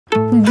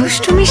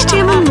দুষ্টু মিষ্টি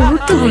এমন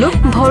মুহূর্তগুলো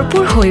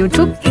ভরপুর হয়ে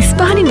উঠুক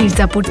ইস্পাহানি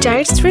মির্জাপুর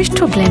চায়ের শ্রেষ্ঠ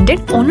ব্লেন্ডেড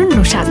অনন্য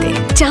স্বাদে।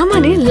 চা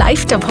মানে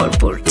লাইফটা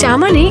ভরপুর, চা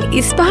মানে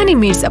ইস্পাহানি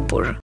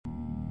মির্জাপুর।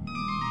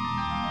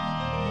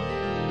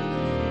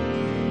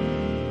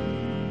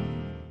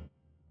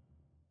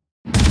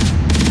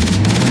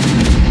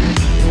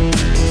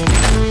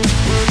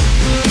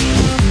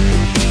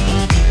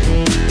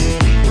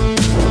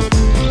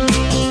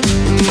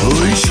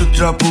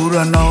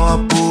 পুরা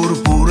নওয়াপুর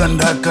পুরান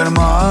ঢাকার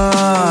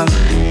মাল,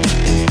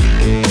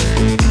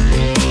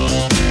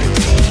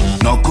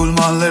 নকুল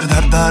মালের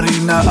ধারধারি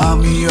না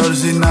আমি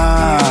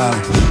অরিজিনাল।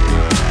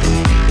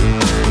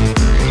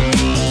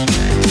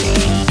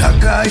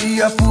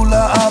 ঢাকাইয়া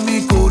পুলা আমি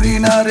করি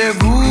না রে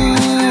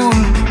ভুল,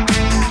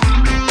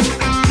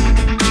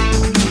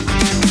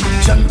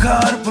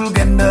 শঙ্খার ফুল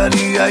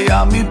গেন্ডারিয়ায়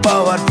আমি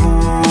পাওয়ারফুল।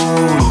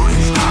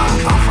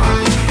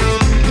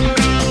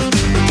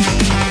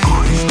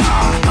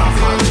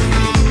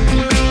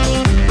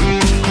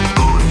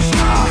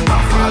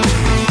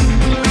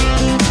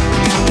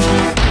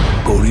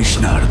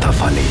 কৃষ্ণার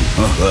তাফালিং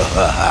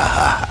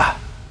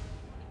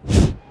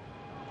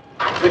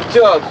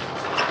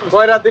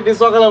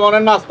সকালে মনে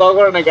নাস্তাও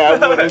করে নাকি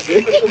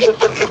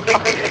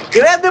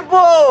দেব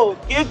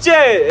কি হচ্ছে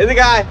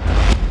এদিকে আয়।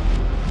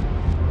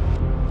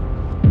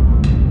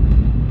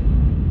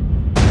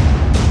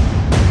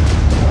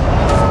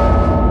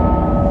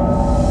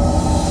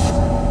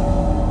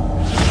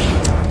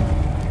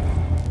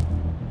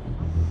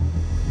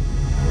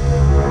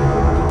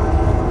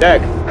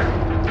 দেখ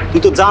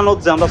তুই তো জানো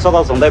যে আমরা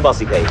সকাল সন্ধ্যায়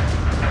বাসি খাই,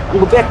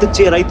 কিন্তু ব্যাগটা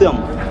চেহারাই তো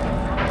আমার।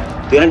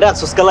 তুই এটা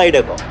একশোস খেলা এই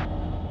দেখো।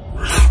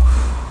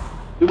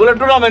 তুই বলে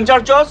টুর্নামেন্ট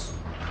চার্চস?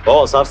 ও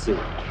সারছি।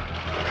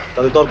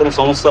 তাহলে তোর কোনো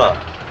সমস্যা?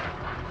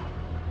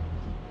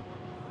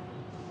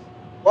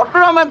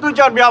 টুর্নামেন্ট তুই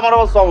চারবি, আমার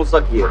আবার সমস্যা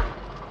কি?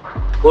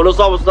 কোনো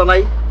সমস্যা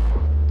নাই।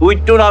 তুই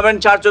টুর্নামেন্ট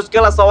চার্চস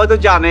খেলা সবাই তো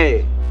জানে,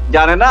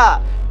 জানে না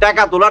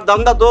টাকা তোলার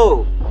ধান্দা তো।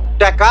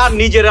 টাকা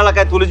নিজের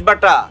এলাকায় তুলিস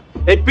বেটা,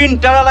 এই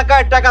পিন্টার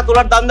এলাকায় টাকা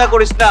তোলার ধান্দা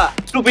করিস না।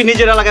 টুপি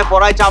নিজের এলাকায়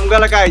পরাই, চামগা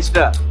এলাকায় আইস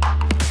না,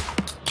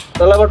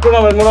 তাহলে আবার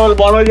টুর্নামেন্ট মনে হয়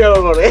বন হয়ে যাবে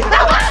পরে।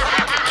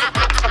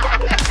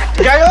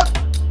 যাই হোক,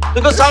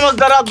 তুই তো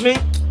समझदार आदमी,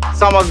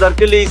 समझदार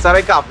के लिए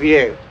सारे काफी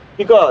है।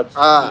 ठीक है?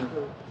 हाँ।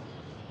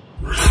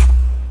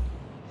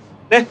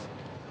 ने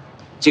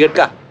सिगरेट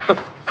का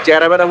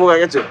चेहरा मेरा मुँह आ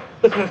गया चल।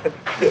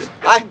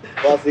 आय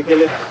बस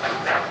इकेले।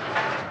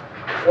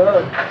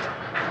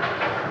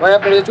 भाई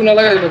आप मेरे चुना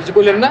लगा दीजिए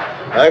बोलें ना?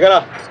 आय करा।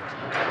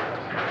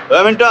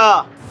 2 मिनट।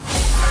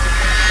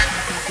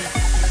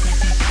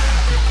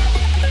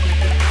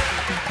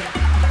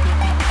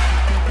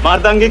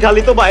 मारदांगी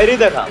खाली तो बाहर ही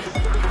देखा।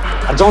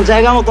 আর যখন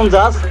জায়গা মতন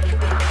যাস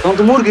তখন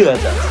তো মুরগি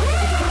হয়ে যাস।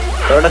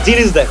 তোর একটা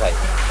জিনিস দেখাই,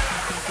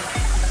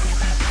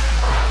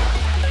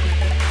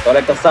 তোর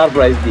একটা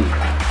সারপ্রাইজ দিই।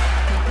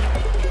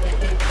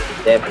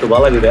 দেখ তো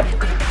ভালো দিবে।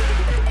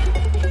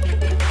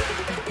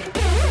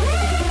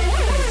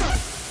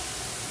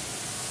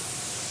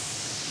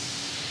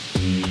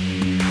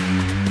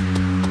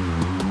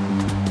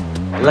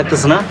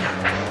 লাগতেছে না?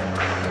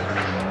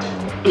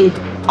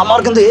 আমার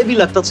কিন্তু হেভি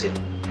লাগতেছে,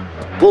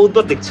 বহুত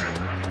বার দেখছি।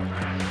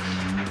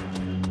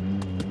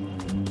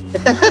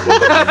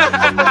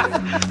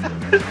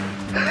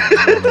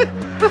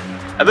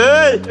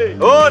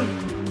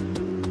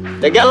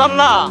 গেলাম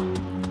না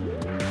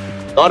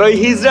তোর ওই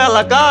হিজড়া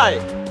এলাকায়,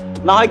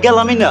 না হয়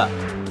গেলামই না,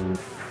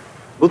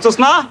 বুঝছস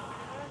না?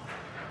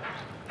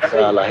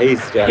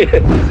 হিজড়া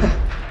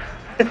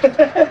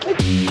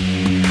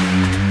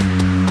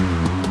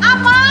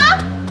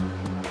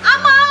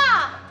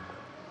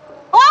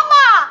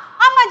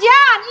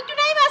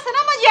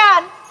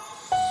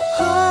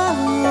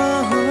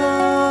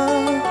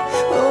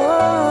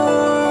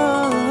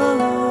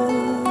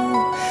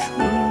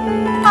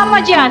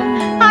জান,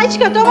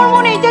 আজকে তো আমার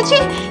মনে হইতেছে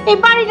এই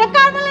বাড়িটা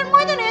কারমালের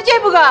ময়দানে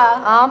যাইবো গা।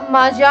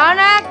 আম্মা জান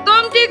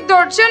একদম ঠিক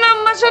ধরছেন,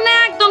 আম্মা জান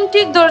একদম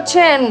ঠিক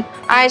ধরছেন।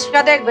 আজকে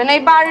দেখবেন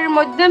এই বাড়ির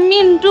মধ্যে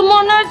মিন্টু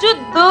মনার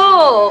যুদ্ধ।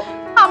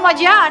 আম্মা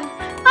জান,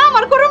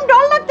 আমার করম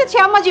ডর লাগতেছে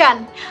আম্মা জান।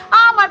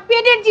 আমার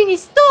পেটের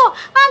জিনিস তো,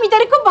 আমি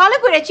তারে খুব ভালো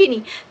করে চিনি।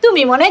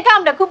 তুমি মনে হয়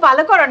কামটা খুব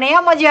ভালো করো না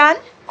আম্মা জান?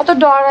 অত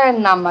ডরেন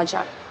না আম্মা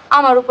জান,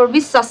 আমার উপর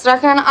বিশ্বাস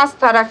রাখেন,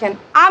 আস্থা রাখেন।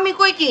 আমি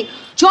কই কি,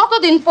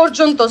 যতদিন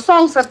পর্যন্ত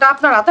সংসারটা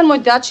আপনার হাতের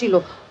মধ্যে আছিল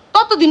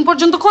ততদিন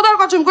পর্যন্ত খোদার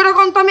কসম করে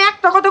কোন তো আমি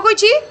একটা কথা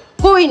কইছি?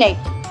 কই নাই।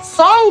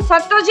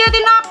 সংসারটা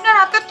যেদিন আপনার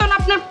হাতের তো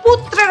আপনার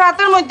পুত্রের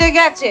হাতের মধ্যে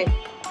গেছে,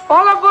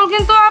 ফলাফল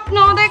কিন্তু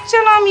আপনিও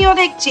দেখছেন, আমিও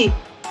দেখছি।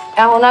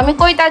 এখন আমি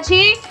কইতাছি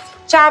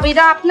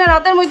চাবিটা আপনার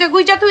হাতের মধ্যে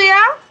গুইজা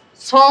থুইয়া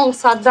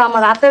সংসারটা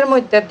আমার হাতের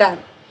মধ্যে দেন।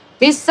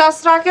 বিশ্বাস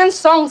রাখেন,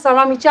 সংসার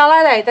আমি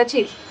চালাই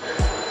যাইতাছি।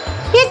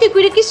 এতে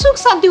করে কি সুখ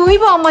শান্তি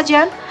হইব আম্মা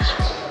জান?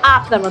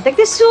 আপনার মতো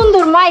একটা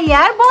সুন্দর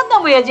মাইয়ার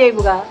বদনাম হইয়া যাইব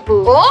গা।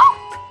 ও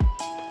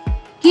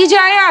কি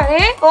যায়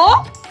আহে ও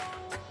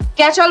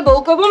ক্যাচল বউ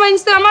কবো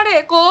মাইনছে আমারে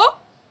কো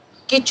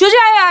কিছু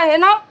যায় আহে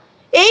না।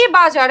 এই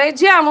বাজারে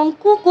যেমন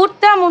কুকুর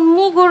তেমন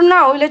মুগুর না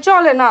হইলে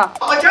চলে না।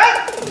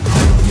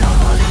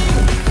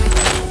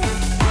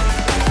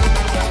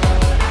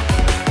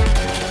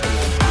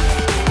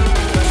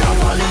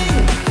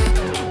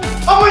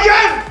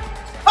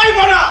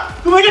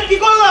 এটা কি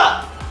করলা?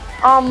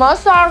 আমার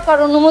সরকার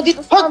অনুমোদিত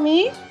স্বামী,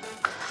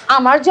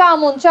 আমার যা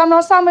মন চায়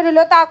আমার স্বামীর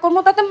হলে তা করবো,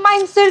 তাতে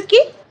মাইন্ডসের কি?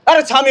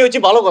 আরে স্বামী হচ্ছে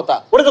ভালো কথা,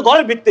 ওটা তো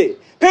ঘরের ভিত্তি।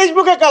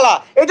 ফেসবুকে কালা,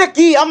 এটা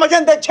কি আম্মা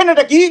জান দেখছেন?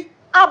 এটা কি?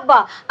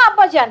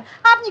 আব্বাজান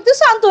আপনি একটু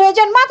শান্ত হয়ে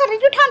যান, মাথাটা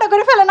একটু ঠান্ডা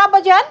করে ফেলেন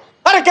আব্বাজান।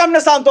 আরে কেমনে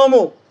শান্ত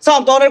হমু?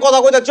 শান্তনের কথা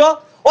কইতেছ?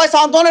 ওই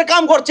শান্তনের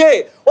কাম করছে,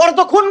 ওরা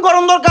তো খুন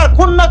করন দরকার,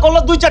 খুন না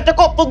করলে 2-4টা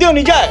কপ্প দিও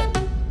নি যায়।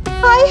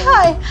 হাই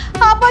হাই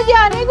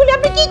আব্বাজান, এগুলি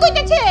আপনি কি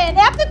কইতেছেন?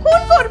 আপনি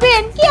খুন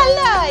করবেন কি?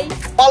 আল্লাহ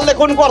পারলে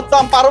খুন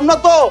করতাম, পারুম না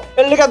তো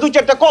এর লেগে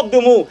 2-4টা কপ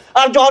দিমু।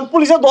 আর যখন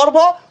পুলিশে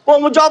ধরবো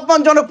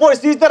যপমানজনক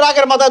পরিস্থিতিতে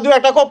রাগের মাথায়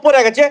 2-1টা কপ পড়ে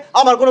গেছে,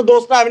 আমার কোনো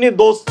দোষ না, আমি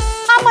নির্দোষ।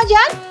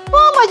 আম্মাজান ও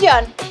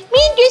আম্মাজান,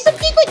 মিন্টু এসব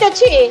কি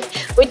কইতাছে?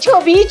 ওই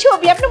ছবি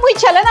আপনি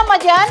মুইছালেন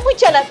আম্মাজান,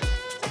 মুইছালেন।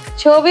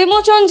 ছবি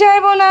মুছন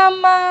যাইব না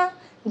আম্মা,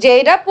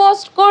 যেটা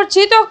পোস্ট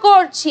করছি তো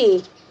করছি।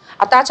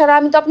 আর তাছাড়া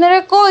আমি তো আপনারা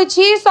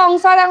কইছি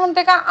সংসার এখন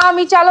থেকে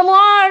আমি চালাবো,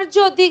 আর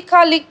যদি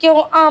খালি কেউ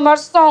আমার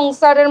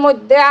সংসারের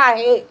মধ্যে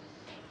আহে,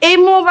 এই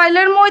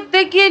মোবাইলের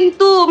মধ্যে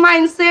কিন্তু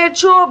মাইন্ডসেট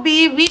ছবি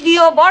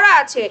ভিডিও ভরা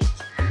আছে,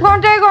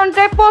 ঘন্টায়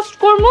ঘন্টায় পোস্ট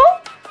করবো।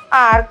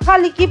 আর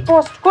খালি কি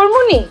পোস্ট করবো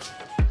নি,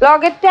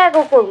 লগে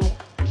ট্যাগও করবো।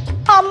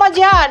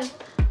 আম্মাজান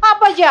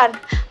আব্বাজান,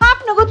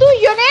 আপনাকে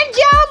দুইজনের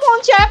যা মন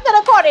চায়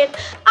আপনারা করেন,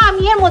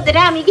 আমি এর মধ্যে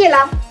আমি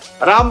গেলাম।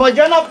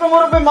 রামবাজান আপনার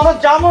মুরব্বী মানুষ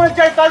যা মনে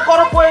চাই তাই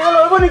করা পড়ে গেল,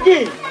 হইব নাকি?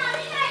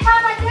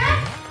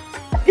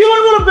 কি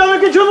বলবো আমি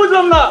কিছু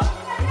বুঝলাম না।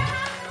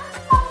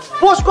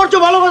 পোস্ট করছো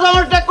ভালো কথা,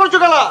 আমার ট্যাগ করছো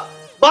কালা,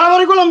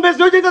 বাড়াবাড়ি করলাম, বেশ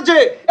হয়ে যেতেছে।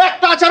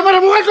 একটা আচার মারে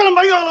মোবাইল করলাম,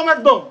 ভাই গেলাম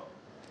একদম।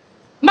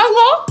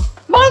 ভাঙ্গো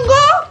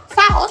ভাঙ্গো,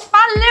 সাহস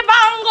পারলে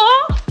ভাঙ্গো।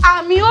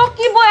 আমিও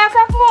কি বয়া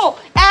থাকবো,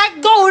 এক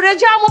দৌড়ে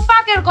যাবো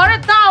পাকের ঘরে,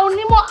 দাও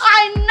নিমো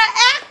আইন না,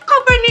 এক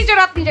খপে নিজের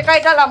হাত নিজে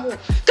কাইটালামু,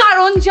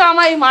 কারণ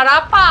জামাই মারা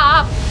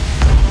পাপ।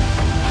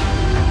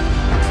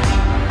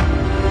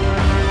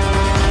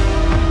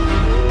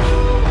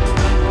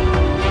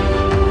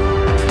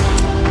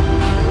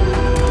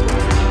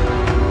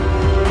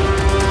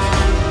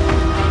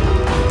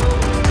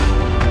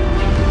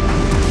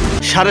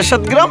 সাড়ে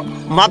 7 গ্রাম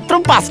মাত্র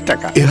 5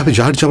 টাকা। এভাবে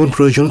যার যেমন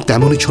প্রয়োজন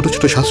তেমনই ছোট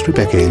ছোট সাশ্রয়ী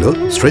প্যাকে এলো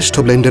শ্রেষ্ঠ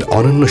ব্লেন্ডের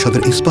অনন্য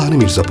স্বাদের ইস্পাহানি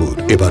মির্জাপুর।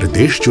 এবার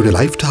দেশ জুড়ে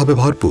লাইফটা হবে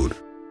ভরপুর।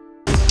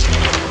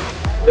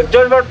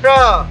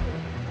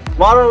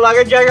 মারণ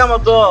লাগে জায়গা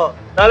মতো,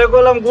 তাহলে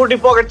বললাম গুটি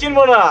পকেট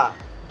চিনবো না।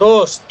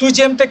 দোস্ত তুই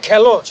যেমতে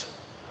খেলোছ,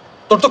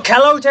 তোর তো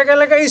খেলা উঠে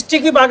গেলে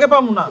স্টিকি ভাগে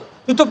পাবো না,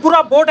 তুই তো পুরা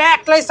বোর্ড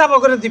একলাই সাফা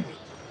করে দিবি।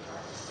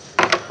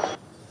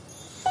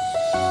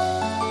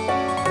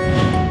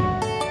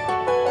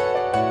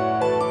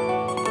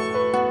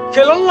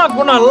 খেলন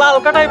লাগবো না, লাল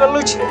কাটাই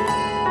বেলুছে।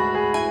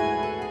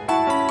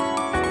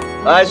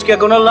 আজকে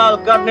কোনো লাল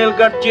কাট নীল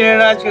কাট চিনে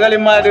না, আজকে খালি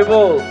মার দেবো।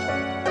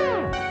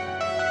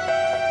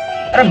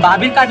 আরে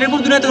বাবির কাটের পর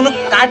দুনিয়াতে কোনো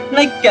কাট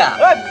নাই কা?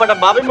 বাটা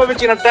বাবি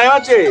চিনার টাইম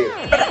আছে।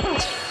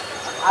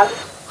 আর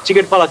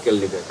চিকেট পালা কেল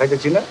নিবে খাইতে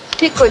চিনা।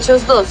 ঠিক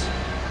কইছস দোস্ত।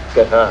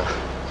 হ্যাঁ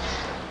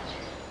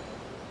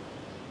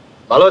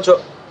ভালো আছো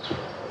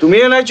তুমি?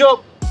 এনাইছো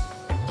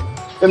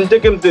কেমতে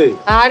কেমতে?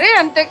 আরে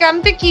এমতে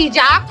কেমতে কি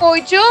যা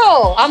কইছো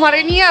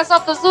আমারে নিয়ে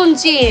সব তো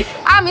শুনছি,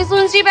 আমি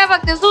শুনছি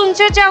ব্যাপারটা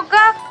শুনছে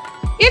যাওকা।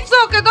 ইটস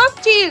ওকে দোস্ত,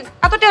 চিল,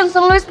 এত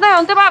টেনশন লইস না।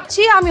 অন্তে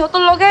ভাবছি আমি তো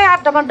লগে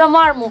আড্ডা মাড্ডা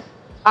মারমু।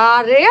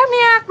 আরে আমি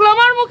একলা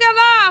মারমু কেন,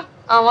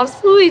 আমার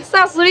সুইট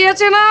শাশুড়ি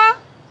আছে না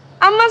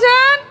আম্মা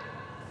জান।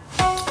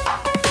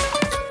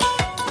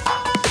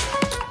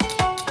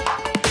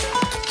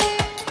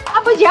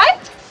 আব্বাজান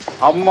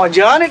আম্মা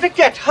জান এটা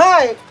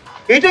ক্যাঠায়,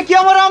 এটা কি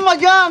আমার আম্মা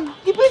জান?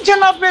 কি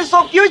পিনছেন আপনি?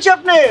 সব কি হয়েছে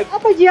আপনার?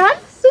 আব্বাজান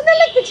সুন্দর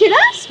লাগতেছে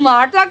না?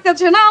 স্মার্ট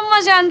লাগতেছে না আম্মা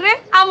জান রে?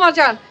 আম্মা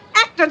জান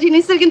একটা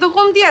জিনিসের কিন্তু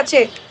কমতি আছে,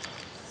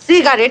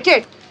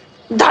 সিগারেটের।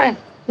 ধরেন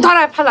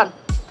ধরায় ফেলান।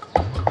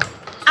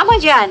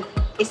 আব্বাজান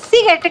এই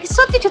সিগারেটটা কি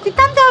সত্যি সত্যি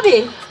টানতে হবে?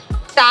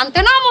 টানতে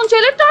না মন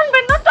চাইলে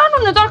টানবেন না,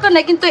 টানুনের দরকার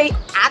নাই, কিন্তু এই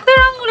হাতের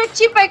আঙুলের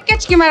চিপায়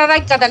কেচকি মারা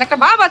রাখা দেন। একটা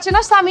ভাব আছে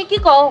না স্বামী, কি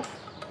কও?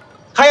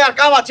 খাই আর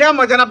কাম আছে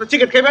আম্মা জান, আপনি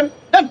চিকেট খাবেন?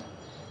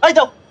 এই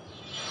দাও।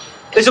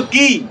 এসব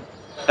কি?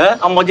 হ্যাঁ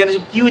আম্মা জান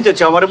এসব কি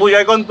হইতেছে আমারে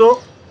বুঝাই কোন তো?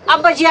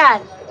 আব্বাজান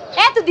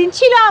এতদিন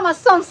ছিল আমার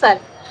সংসার,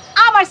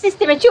 আমার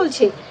সিস্টেমে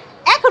চলছে,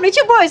 এখন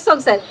হচ্ছে বউয়ের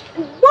সংসার,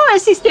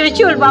 বউয়ের সিস্টেমে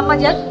চলবো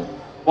আম্মাজান।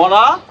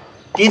 মনা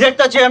কি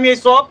দেখতেছি আমি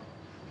এইসব?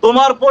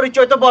 তোমার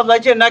পরিচয় তো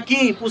বদলাইছে নাকি?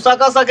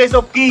 পোশাক আশাক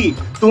এইসব কি?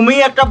 তুমি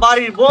একটা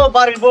বাড়ির বউ,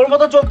 বাড়ির বউর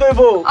মতো চলতে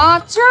হইব।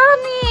 আচ্ছা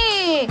নি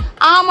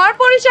আমার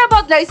পরিচয়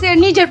বদলাইছে,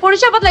 নিজের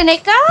পরিচয় বদলাই নাই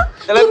কা?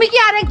 তুমি কি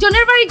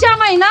আরেকজনের বাড়ি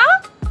জামাই না?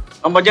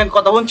 আম্মা জান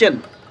কথা বলছেন,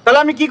 তাহলে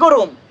আমি কি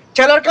করুম?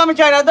 ছেলের কামে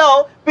চাইনা দাও,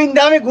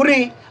 পিন্দা আমি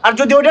ঘুরি, আর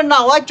যদি ওটা না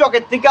হয়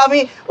চকের থেকে আমি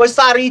ওই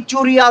শাড়ি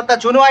চুড়ি আলতা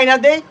চুনো আইনা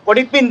দেই,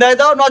 ওটি পিন্দায়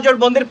দাও, নজর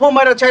বন্দির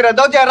ফুমাইরা ছাইরা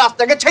দাও, যে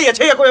রাস্তাকে ছাইয়া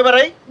ছাইয়া করে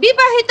বেড়াই।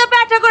 বিবাহিত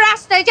ব্যাটাকে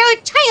রাস্তায় যে ওই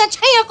ছাইয়া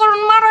ছাইয়া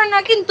করুন মারায় না,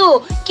 কিন্তু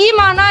কি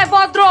মানায়?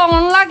 ভদ্র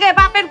অন লাগে,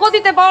 বাপের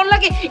গদিতে বন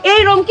লাগে,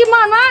 এইরকম কি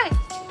মানায়?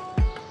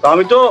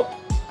 আমি তো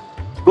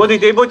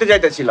গদিতেই বইতে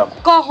যাইতেছিলাম।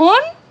 কখন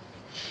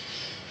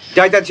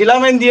যাইতেছিলাম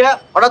এন দিয়া,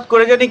 হঠাৎ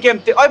করে জানি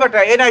কেমতে ওই বেটা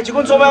এ নাইছি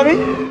কোন সময় আমি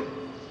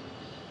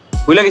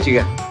ভুলে গেছি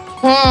গা।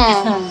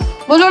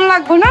 বলুন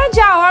লাগবো না,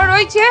 যাওয়ার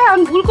রয়েছে,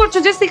 ভুল করছো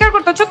যে স্বীকার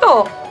করতেছো তো।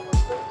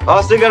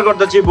 অস্বীকার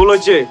করতেছি, ভুল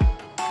হয়েছে।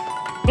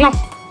 না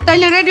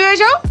তাইলে রেডি হয়ে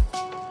যাও।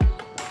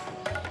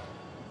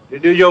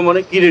 রেডি হয়ে যাও মানে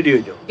কি রেডি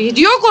হয়ে যাও?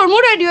 ভিডিও করবো,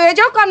 রেডি হয়ে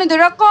যাও। কানে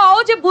ধরে কও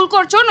যে ভুল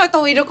করছো, নয়তো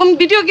ওইরকম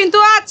ভিডিও কিন্তু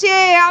আছে,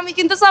 আমি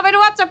কিন্তু সবাই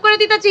হোয়াটসঅ্যাপ করে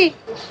দিতেছি।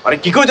 আরে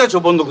কি কইতাছো?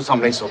 বন্ধুকে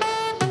সামলাইছো,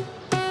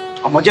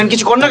 আমার জান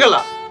কিছু কর না গেলা।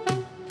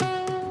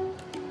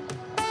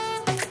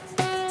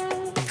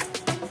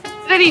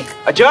 রেডি?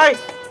 আচ্ছা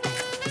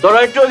তোরা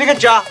একটু ওদিকে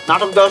যা,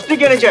 নাটক 10টি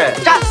কেনেছে।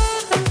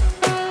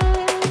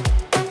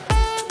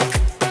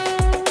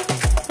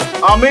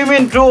 আমি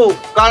মিন্টু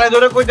কানে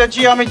ধরে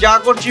কইতাছি, আমি যা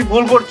করছি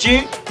ভুল করছি,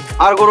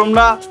 আর করুম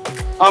না।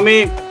 আমি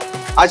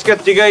আজকের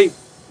থেকেই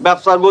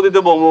ব্যবসার গতিতে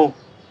বমু,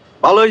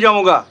 ভালো হয়ে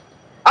যাবো গা,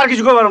 আর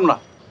কিছু কই পারম না।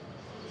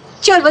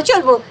 চলবো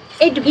চলবো,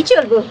 এইটুকুই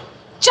চলবো।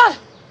 চল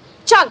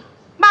চল,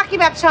 বাকি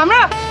ব্যবসা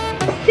আমরা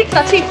ঠিক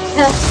আছে।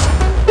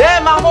 এ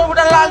মামুর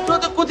বুটা লাল তুই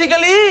কুতি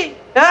গেলি?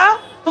 হ্যাঁ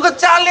তোকে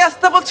চালে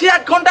আসতে বলছি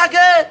 1 ঘন্টা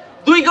আগে,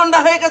 2 ঘন্টা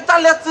হয়ে গেছে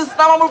চালে আসছিস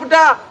না মামুর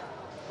বুটা।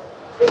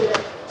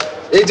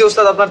 এই যে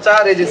ওস্তাদ আপনার চা,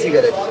 এই যে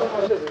সিগারেট।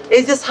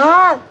 এই যে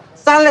স্যার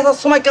চালে আসার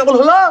সময় কেবল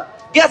হলো,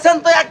 গেছেন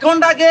তো 1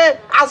 ঘন্টা আগে,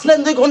 আসলেন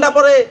 2 ঘন্টা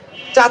পরে।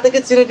 চা থেকে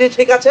চিনি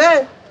ঠিক আছে?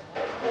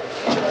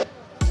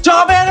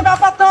 জবের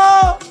ব্যাপার তো,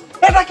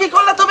 এটা কি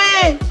করলে তুমি?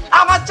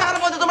 আমার চার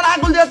মধ্যে তোমার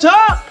আঙ্গুল দিয়েছ,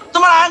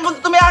 তোমার আঙ্গুল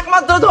তুমি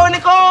একমাত্র ধরে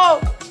নিকো।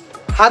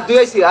 হাত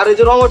ধুইছি, আর এই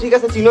যে রঙও ঠিক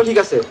আছে, চিনিও ঠিক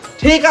আছে।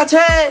 ঠিক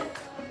আছে,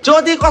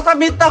 যদি কথা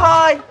মিথ্যা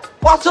হয়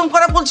কসম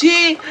করে বলছি,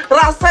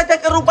 রাস্তায়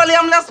থেকে রূপালী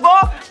আমলে আসবো,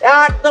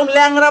 একদম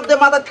ল্যাংরাপ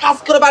দিয়ে মাথা ঠাস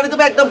করে বাড়ি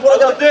দেবো, একদম পড়ে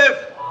যাবে।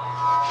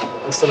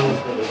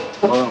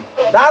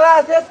 দাঁড়া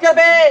শেষ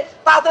করবে,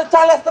 তাড়াতাড়ি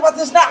চালে আসতে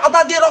পারছিস না?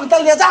 আদা দিয়ে রং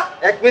চাল নিয়ে যা।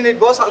 1 মিনিট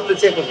বস, আসতে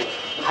চেক করবি।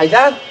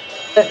 ভাইজান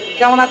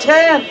কেমন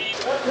আছেন?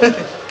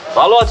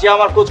 ভালো আছি,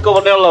 আমার খোঁজ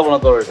খবর নেওয়া লাগবো না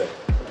তোর। এটা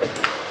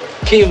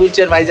কি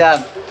বলছেন ভাইজান?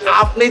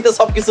 আপনিই তো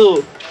সবকিছু।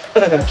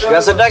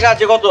 গ্যাসের টাকা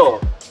আছে কত?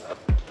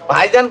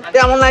 ভাইজান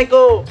তেমন নাই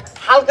কো,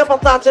 হালকা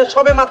পাতলা আছে,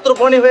 সবে মাত্র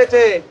বনি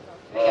হয়েছে।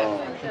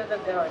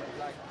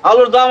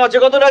 আলুর দাম আছে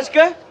কত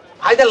আজকে?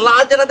 ভাইজান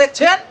লাল যেটা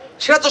দেখছেন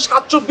সেটা তো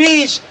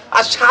 720,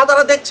 আর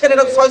সাদাটা দেখছেন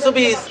এটা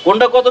 620।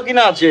 কোনটা কত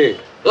কিনা আছে?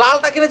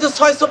 লালটা কিনেছে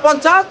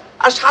 650,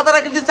 আর সাদাটা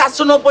কিনেছে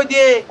 490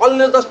 দিয়ে।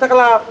 অনলি 10 টাকা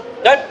লাভ।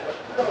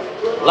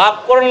 লাভ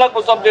করেন লাগবো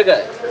সব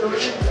জায়গায়।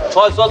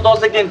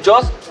 610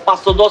 কিনছস,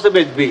 510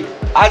 বেচবি।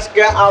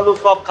 আজকে আলু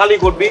সব খালি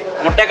করবি,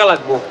 আমার টাকা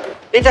লাগবো।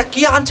 এটা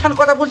কি আনছান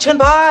কথা বলছেন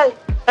ভাই?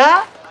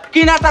 হ্যাঁ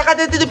কিনা টাকা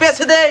দিয়ে যদি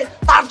বেচে দেয়,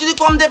 তার যদি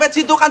কম দিয়ে বেচি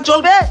দোকান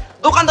চলবে?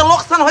 দোকানটা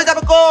লোকসান হয়ে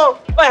যাবে কো।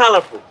 ওই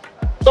হালাপু,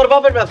 তোর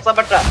বাপের ব্যবসা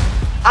বেটা,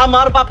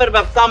 আমার বাপের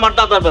ব্যবসা, আমার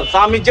দাদার ব্যবসা,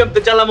 আমি যেমতে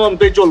চালাবো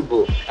অমতেই চলবো।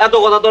 এত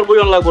কথা তোর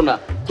বুঝন লাগবো না।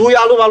 তুই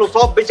আলু আলু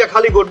সব বেচে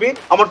খালি করবি,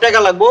 আমার টাকা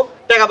লাগবো,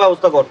 টাকা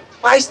ব্যবস্থা কর।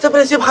 বুঝতে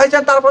পেরেছি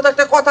ভাইজান, তারপর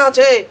একটা কথা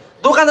আছে,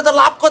 দোকানে তো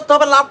লাভ করতে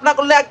হবে, লাভ না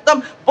করলে একদম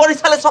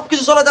বরিশালে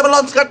সবকিছু চলে যাবে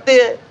লঞ্চ কাটতে।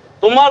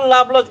 তোমার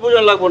লাভ লস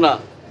বুঝন লাগবো না।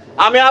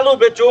 আমি আলু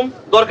বেচুম,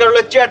 দরকার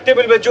হলে চেয়ার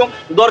টেবিল বেচুম,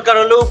 দরকার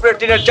হলে উপরে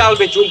টিনের চাল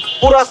বেচুম,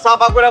 পুরা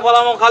সাফা করে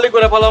ফেলামো, খালি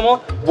করে ফেলামো,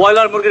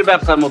 ব্রয়লার মুরগির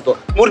ব্যবসার মতো।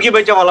 মুরগি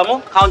বেচে ফেলামো,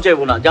 খাওয়ান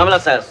চাইবো না, ঝামেলা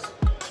শেষ।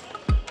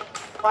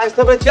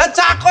 বুঝতে পেরেছি,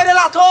 চা করে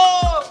লাথো।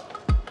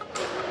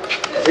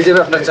 এই যে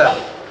আপনার চা।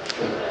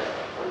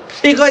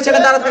 ঠিক হয়েছে,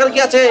 দাঁড়া থাকার কি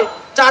আছে?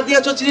 চা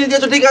দিয়েছো, চিনি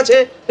দিয়েছো, ঠিক আছে,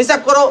 হিসাব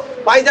করো।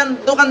 ভাইজান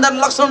দোকানদার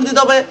লক্ষণ দিতে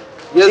হবে।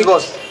 Yes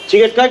boss.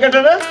 সিগারেট খাই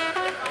কেটে রে?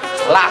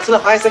 আসলে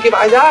হয়েছে কি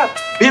ভাইজান,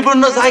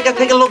 বিভিন্ন জায়গা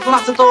থেকে লোকজন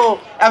আছে তো,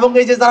 এবং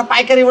এই যে যারা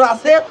পাইকারি ওরা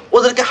আছে,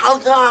 ওদেরকে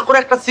হালকা করে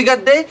একটা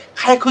সিগারেট দেয়,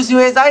 খায় খুশি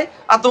হয়ে যায়,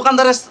 আর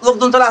দোকানদারের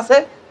লোকজন যারা আছে।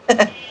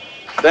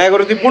 দয়া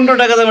করে তুই 15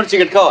 টাকা দামের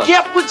সিগারেট খাওয়া। কে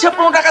বুঝছে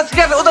 15 টাকা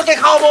সিগারেট ওদেরকে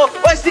খাওয়াবো?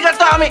 ওই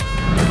সিগারেটটা আমি।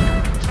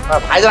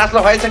 ভাইজান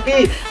আসলে হয়েছে কি,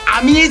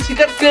 আমি এই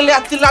সিগারেট কিনে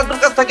আসছি লাড্ডুর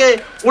কাছ থেকে,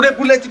 উড়ে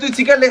বুলেছি তুই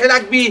সিগারেট লিখে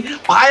রাখবি,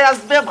 ভাই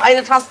আসবে,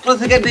 ভাইয়ের শ্বাস করে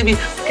সিগারেট দিবি।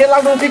 কে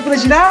লাড্ডু ঠিক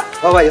করেছি না?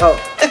 ও ভাই হ।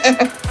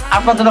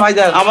 আপনার জন্য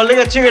ভাইজান। আমার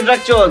লেগে সিগারেট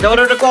রাখছো, যেমন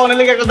ওটা কওয়ানের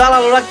লেগে একটা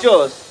দালাল রাখছো।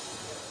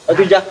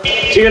 তুই যা,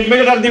 সিগারেট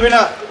মেঘে আর দিবি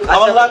না,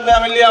 আমার লাগবে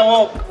আমি লিয়ে আমো।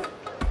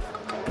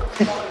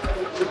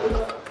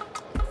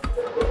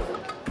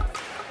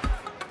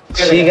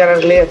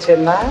 সিগারেট নিয়েছেন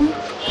না?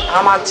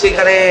 আমার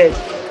সিগারেট,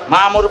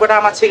 মামুর বেটা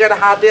আমার সিগারেট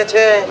হাত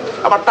দিয়েছে,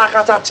 আমার টাকা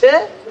চাচ্ছে।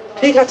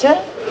 ঠিক আছে,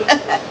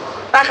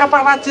 টাকা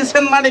পাঠাচ্ছি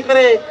সেনমানি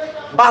করে,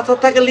 বাজার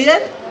থেকে নিয়ে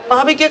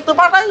ভাবিকে একটু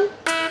পাঠাই।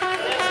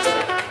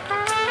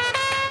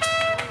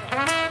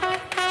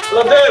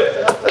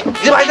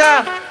 জি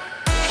ভাইজান।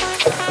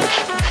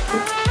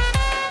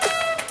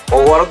 ও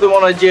ওরা তো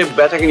মনে হয় যে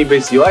বেচা কিনি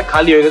বেশি হয়,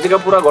 খালি হয়ে গেছে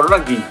পুরো ঘটনা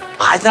কি?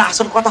 ভাইজান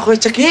আসল কথা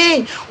হয়েছে কি,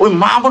 ওই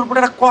মামুর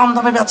বেটা কম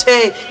দামে বেচে,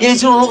 এই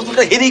জন্য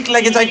লোকজনকে হেরিক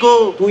লাগে যায় গো।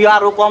 তুই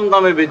আরো কম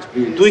দামে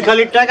বেচবি, তুই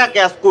খালি টাকা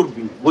ক্যাশ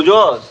করবি,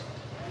 বুঝছস?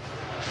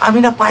 আমি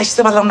না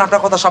পাইতে পারলাম না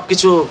আপনার কথা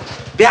সবকিছু।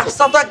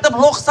 ব্যবসা তো একদম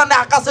লোকসানে,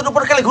 আকাশের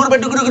উপর খালি ঘুরবে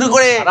ডুগুড়ি ঘুরি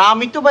করে। আর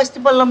আমি তো বাঁচতে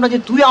পারলাম না যে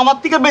তুই আমার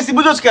থেকে বেশি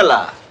বুঝছস খেলা।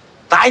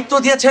 দায়িত্ব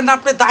দিয়েছেন না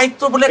আপনি,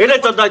 দায়িত্ব বলে।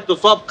 এটাই তোর দায়িত্ব,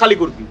 সব খালি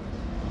করবি।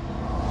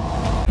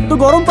 তো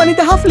গরম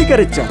পানিতে হাফ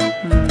লিকারের চা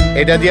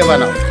এটা দিয়ে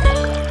বানাও।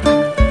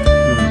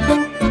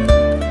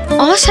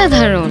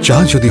 অসাধারণ চা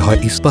যদি হয়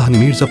ইস্পাহানি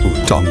মির্জাপুর,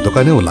 চং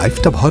দোকানেও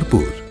লাইফটা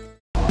ভরপুর।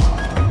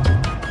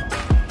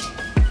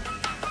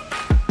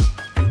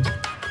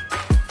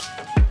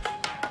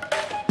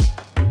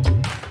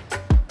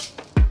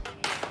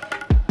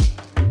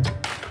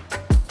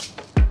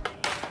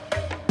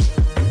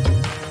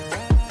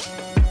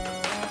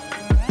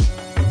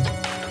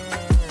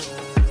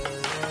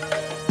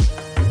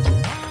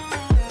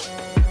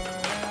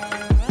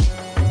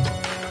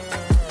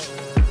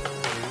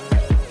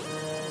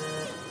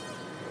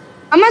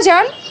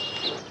 জান,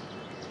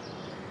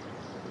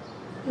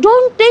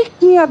 ডোন্ট টেক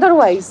মি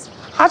আদারওয়াইজ।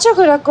 আচ্ছা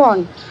করে কোন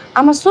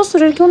আমার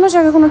শ্বশুরের কি অন্য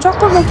জায়গায় কোনো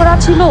চক্কর মকর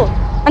ছিল?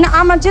 মানে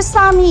আমার যে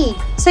স্বামী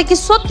সে কি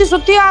সত্যি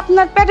সত্যি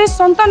আপনার পেটের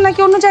সন্তান নাকি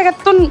অন্য জায়গায়?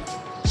 তো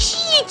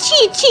ছি ছি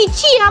ছি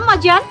ছি আম্মা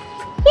জান,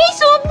 এই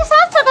সব আপনি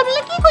সাত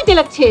সকালবেলা কি কইতে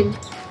লাগছেন?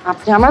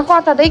 আপনি আমার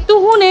কথাটা একটু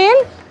শুনেন।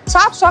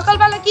 সাত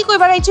সকালবেলা কি কই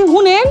বেড়াইছি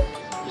শুনেন।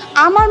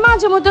 আমার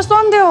মাঝে মধ্যে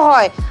সন্দেহ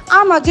হয়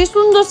আমার যে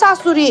সুন্দর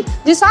শাশুড়ি,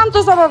 যে শান্ত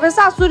স্বভাবের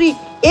শাশুড়ি,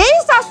 এই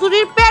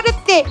শাশুড়ির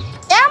পেটেতে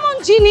এমন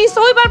জিনিস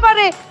হইবার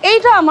পারে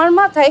এইটা আমার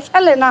মাথায়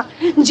খেলে না।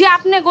 যে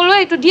আপনি গুলো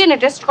একটু ডিএনএ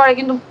টেস্ট করে,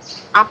 কিন্তু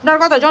আপনার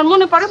কথা যখন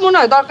মনে পড়ে মনে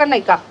হয় দরকার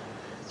নাই কা।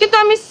 কিন্তু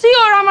আমি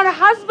সিওর আমার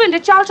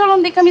হাজবেন্ডের চাল চলন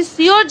দেখে আমি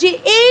সিওর যে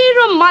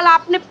এইরকম মাল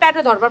আপনি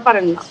পেটে ধরবার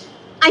পারেন না।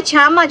 আচ্ছা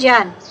আম্মা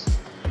জান,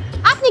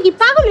 আপনি কি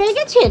পাগল হয়ে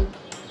গেছেন?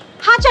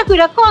 হাঁচা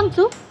কইরা কোন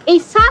তো এই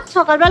সাত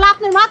সকালবেলা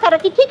আপনার মাথাটা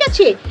কি ঠিক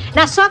আছে?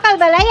 না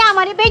সকালবেলায়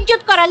আমারে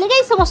বেইজ্জত করার লাগি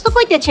এই সমস্ত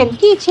কইতেছেন?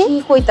 কি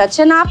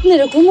কইতাছেন আপনি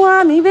এরকম?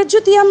 আমি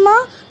বেজ্জতি আম্মা?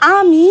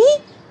 আমি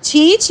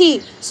ছি ছি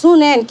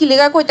শুনেন কি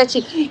লেগা কইতাছি।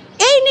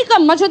 এই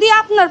নিকাম্মা যদি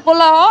আপনার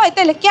পোলা হয়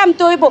তাহলে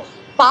কেমতে হইব?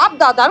 বাপ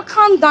দাদার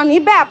খানদানি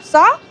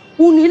ব্যবসা,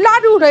 উনি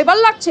লাড়ু উড়াইবার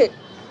লাগছে।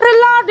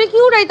 লাড়ু কি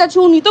উড়াইতাছে?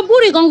 উনি তো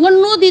বুড়িগঙ্গা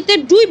নদীতে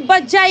ডুববা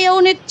যায়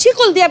উনি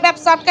ছিকল দিয়া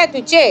ব্যবসা আটকাই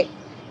তুইছে।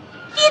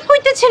 কি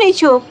কইতেছেন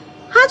এইসব?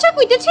 হাঁচা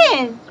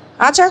কইতেছেন?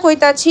 আচ্ছা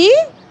কইতাছি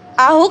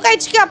আহু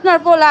কাইছি আপনার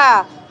পোলা।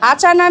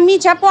 আচ্ছা না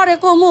মিছা পরে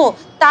কমু,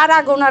 তার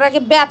আগে ওনার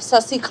আগে ব্যবসা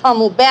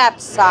শিখামু।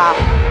 ব্যবসা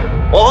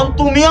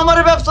তুমি আমার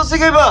ব্যবসা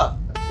শিখাইবা?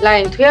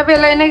 লাইন থুয়া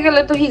বেলাইনে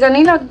গেলে তো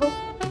হিগানি লাগবো।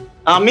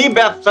 আমি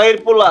ব্যবসায়ীর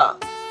পোলা,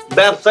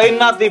 ব্যবসায়ীর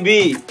না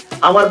দিবি।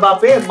 আমার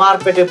বাপে মার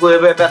পেটে বয়ে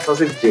ব্যবসা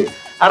শিখছে,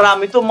 আর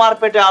আমি তো মার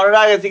পেটে আমার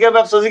আগে থেকে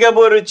ব্যবসা শিখে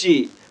বয়ে রয়েছি।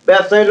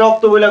 ব্যবসায়ীর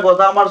রক্ত বলে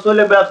কথা, আমার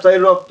শরীরে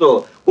ব্যবসায়ীর রক্ত।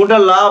 কোনটা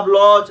লাভ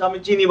লস আমি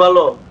চিনি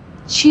ভালো।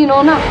 চিনো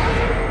না?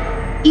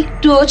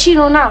 একটুও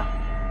চিনো না?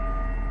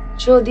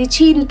 যদি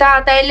চিন্তা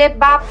তাইলে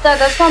বাপ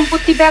দাদা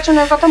সম্পত্তি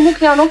বেচনের কথা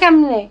মুখে আনো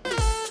কেমনে?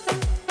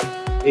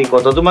 এই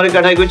কথা তোমার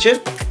কাটাই কইছে?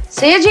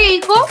 সে যে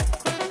ইকো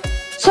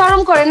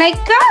শরম করে না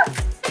ইক্কা?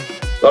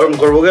 শরম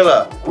করবো গেলা?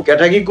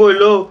 কেটা কি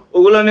কইলো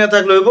ওগুলা নিয়ে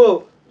থাকলে হইব?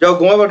 যাও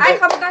ঘুমাবার। আই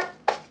খবরদার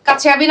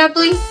কাছে আবি না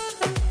তুই।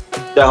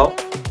 যাও,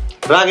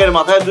 রাগের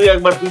মাথায় দুই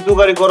একবার তুই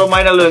তুকারি করো,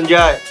 মাইনা লইন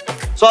যায়।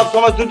 সব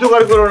সময় তুই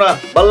তুকারি করো না,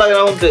 ভাল লাগে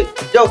না মনতে।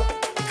 যাও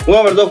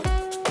ঘুমাবার দাও।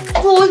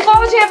 তুই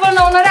কবে যাবো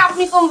না ওনারে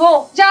আপনি কমবো?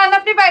 যান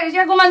আপনি বাইরে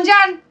যা ঘুমান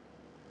যান।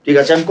 ঠিক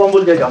আছে আমি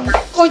কম্বল দিয়ে যাবো।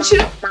 কইছি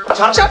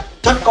ছাড় ছাড়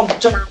ছাড় কম্বল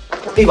ছাড়।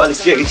 এই বালিশ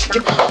দিয়ে গেছি।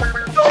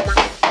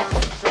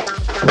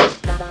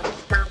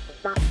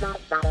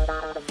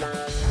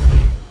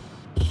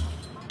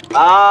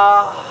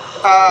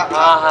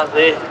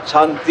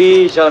 শান্তি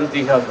শান্তি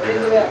শান্তি।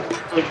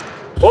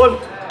 বল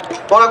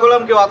তোরা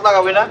বললাম কেউ হাত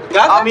লাগাবি না।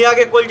 আমি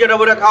আগে কলজাটা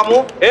বলে খামু,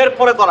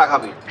 এরপরে তোরা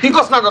খাবি। ঠিক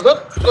আছে না তোর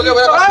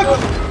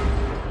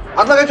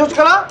হাত লাগাইছিস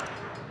কেন?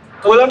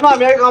 বললাম না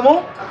আমি আগে খামু।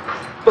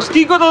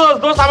 কি কথা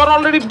দোস্ত, আমার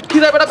অলরেডি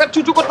খিদা পেটা পেট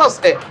চুচু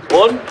করতেছে।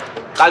 বল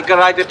কালকে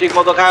রাইতে ঠিক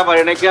মতো খাওয়া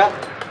পারি না কিয়া?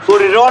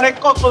 শরীরে অনেক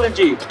কষ্ট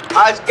দিচ্ছি,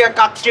 আজকে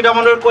কাচ্চিটা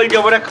মনে কলজা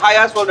বলে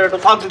খাইয়া শরীরে একটু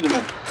শান্তি দিব।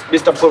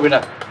 ডিস্টার্ব করবি না,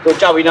 তো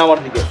চাবি না আমার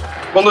দিকে।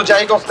 বন্ধু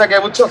যাই কষ্ট থাকে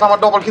বুঝছো, আমার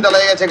ডবল খিদা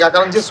লেগে গেছে গা,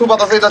 কারণ যে সুবাত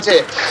আছে এটা আছে,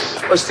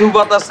 ওই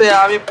সুবাত আছে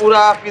আমি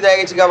পুরা ফিদা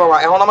গেছি গা মামা।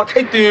 এখন আমার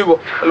খাইতে হইব।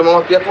 বলে মামা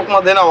তুই এক লোকমা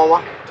দে না মামা।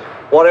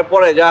 পরে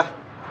পরে যা।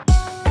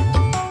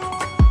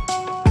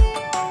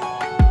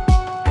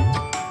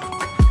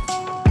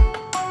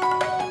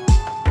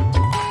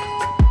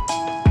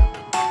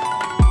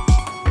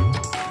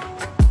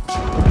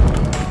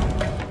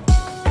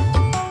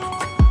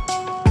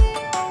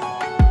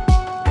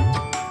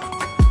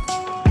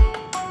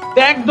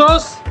 দেখ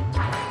দোষ,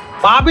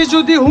 ভাবি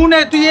যদি হুনে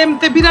তুই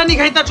এমতে বিরিয়ানি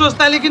খাইতাছস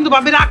তাহলে কিন্তু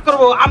ভাবি রাগ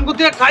করবো। আমগো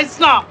তুই খাইস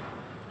না।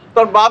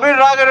 তোর বাবির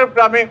রাগের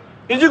আমি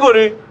কিছু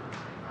করি,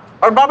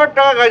 আর বাবার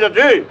টাকা খাই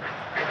যাচ্ছি।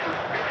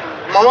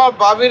 মামা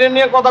বাবিরে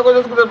নিয়ে কথা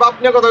কইছিস, বাপ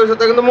নিয়ে কথা কইছিস,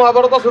 কিন্তু মু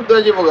আবারও তো শুদ্ধ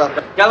হয়ে যাবো গা।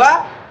 গেলা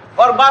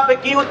ওর বাপে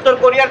কি উত্তর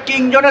কোরিয়ার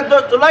কিংজনের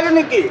দোষ লাগে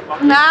নাকি?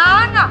 না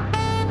না,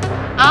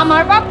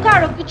 আমার বাপ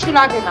কারো কিছু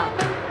লাগে না।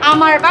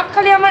 আমার বাপ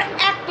খালি আমার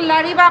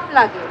একলারই বাপ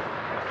লাগে।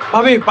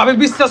 ভাবি ভাবি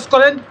বিশ্বাস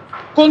করেন,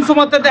 কোন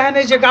সময়তে দেখেন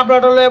এই যে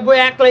গাবড়াটা লয়ে বই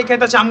একলাই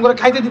খাইতেছে, আমগরে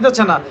খাইতে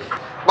দিতেছে না।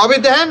 ভাবি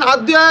দেখেন হাত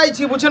দিয়ে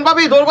আইছি বুঝছেন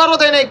ভাবি, দরবারও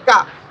দেয় না একটা।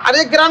 আরে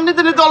গ্রাম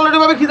নিতে নিতে অলরেডি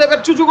ভাবি খিদে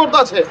পেট চুচু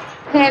করতেছে।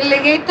 এর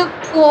লেগেই তো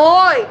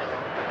কই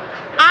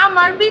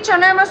আমার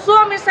বিছানায় আমার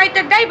স্বামীর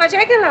সাইডে ডাই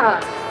বাজায় গেল।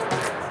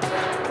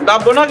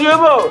 ডাবো না কি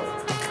হবো?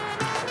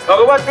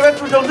 ভগবান থেকে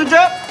তুই চলতেছে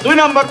 2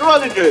 নাম্বার টোয়া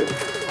দিচ্ছে।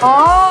 ও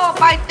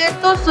বাইতে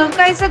তো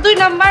সুকাইছে 2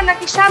 নাম্বার,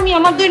 নাকি স্বামী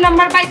আমার 2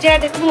 নাম্বার বাজায়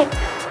দেখু।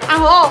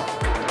 আহো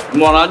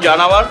মনা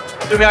জানাবার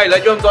তুমি আইলা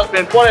জন 10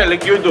 মিনিট পরে এলে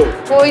কি হইতো?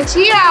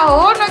 কইছি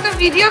আহো, না তো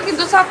ভিডিও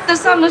কিন্তু সপ্তাহ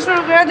সামনে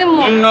শুরু করে দেব।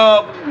 না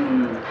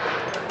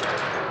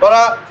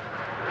তোরা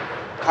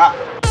খা।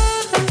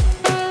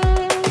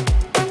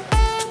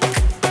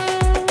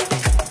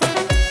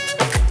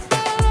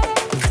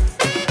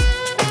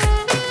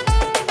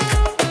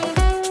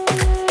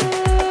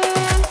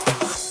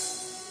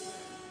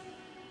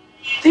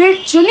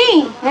 দেখছুনি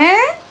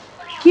হ্যাঁ,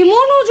 কি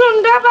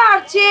মনোজনটা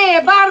বাড়ছে,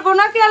 বাড়বো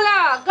না কেলা?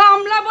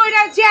 গামলা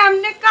বইরা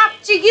যেমনে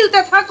কাচ্চি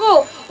গিলতে থাকো,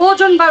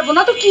 ওজন বাড়বো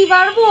না তো কি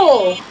বাড়বো?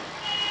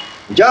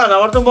 জান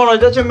আমার তো মনে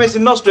হচ্ছে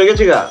মেশিন নষ্ট হয়ে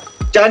গেছে গা।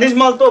 চাইনিজ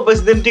মাল তো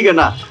বেশি দিন টিকে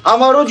না।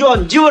 আমার ওজন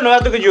জীবনে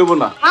এত কিছু হবো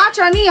না।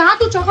 আচ্ছা নি হাত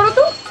উঁচা করো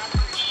তো।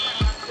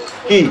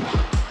 কি?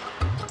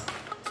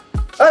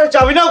 আরে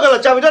চাবি নাও গেল,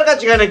 চাবিটার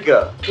কাছে খাই নাকি?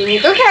 তুমি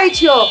তো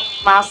খাইছো।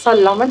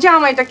 মাশাআল্লাহ, আমার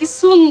জামাইটা কি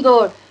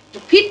সুন্দর।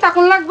 ফিট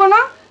তখন লাগবো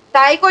না?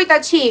 তাই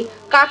কইতাছি,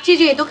 কাচ্চি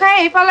যেহেতু খাই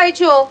এই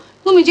পালাইছো,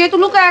 তুমি যেহেতু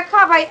লুকায়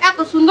খাবাই, এত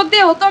সুন্দর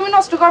দেহ তো আমি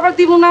নষ্ট করবার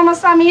দিব না আমার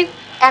স্বামীর।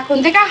 এখন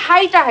থেকে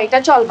হাইটা হাইটা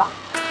চলবা।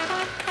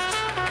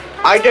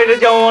 হাইটা হাইটা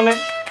যাও মানে?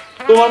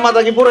 তোমার মাথা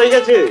কি পুরো হয়ে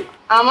গেছে?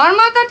 আমার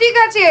মাথা ঠিক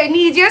আছে,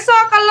 নিজে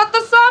সকাল্লা তো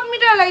সব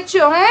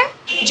মিটালাইছো। হ্যাঁ,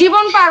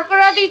 জীবন পার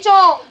করে দিছো,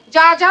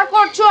 যা যা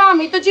করছো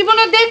আমি তো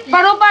জীবনে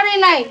দেখবারও পারি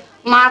নাই।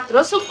 মাত্র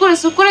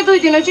শুক্রে 2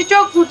 দিন হচ্ছে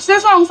চোখ ফুটছে,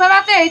 সংসার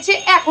হাতে আইছে।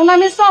 এখন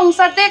আমি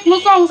সংসার দেখমু,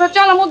 সংসার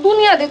চালামু,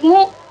 দুনিয়া দেখমু।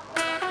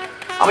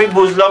 আমি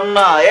বুঝলাম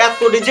না,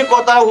 এত যে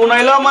কথা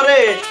শুনাইলো আমারে।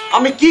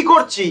 আমি কি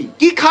করছি?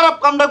 কি খারাপ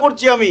কামটা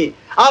করছি আমি?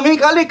 আমি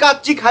খালি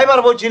কাচ্চি খাইবার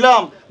বলছিলাম,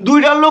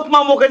 2টা লোকমা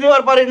মুখে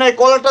দেওয়ার পারি নাই,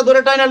 কলারটা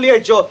ধরে টাইনা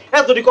লিয়েছো,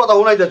 এতটি কথা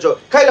শুনাইতেছ।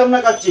 খাইলাম না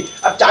কাচ্চি।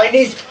 আর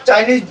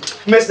চাইনিজ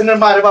মেশিনের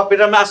মারে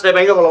বাপের আমি আসলে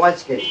ভেঙে বললাম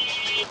আজকে।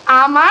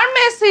 আমার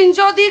মেশিন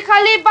যদি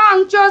খালি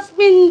বাংচস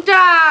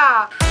মিনটা।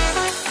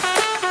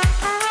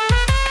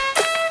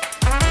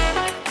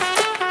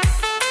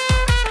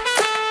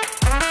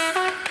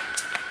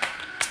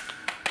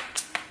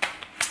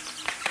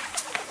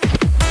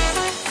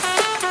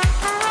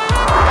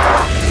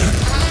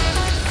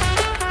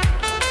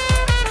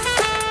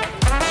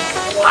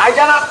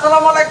 ভাইজান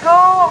আসসালামু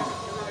আলাইকুম।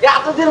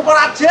 এতদিন পর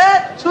আছে,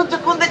 সূর্য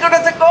কোন দিকে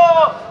উঠেছে গো?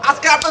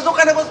 আজকে আপনার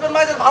দোকানে বসবেন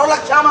ভাইজান, ভালো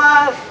লাগছে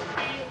আমার।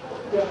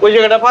 ওই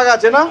জায়গাটা ফাঁকা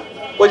আছে না?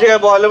 ওই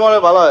জায়গায় বহালে মনে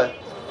ভালো হয়।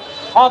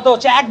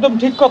 অথচ একদম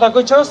ঠিক কথা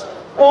কইছস।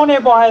 ওনে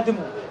বহায়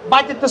দিমু,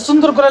 বাইতে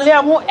সুন্দর করে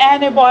লিয়ামু,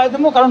 এনে বহায়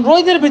দিমু। কারণ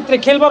রোদের ভিতরে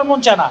খেলবার মন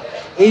চায় না।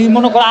 এই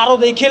মনে করে আরো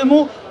দেই খেলমু,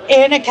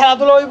 এনে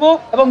খেলাধুলা হইব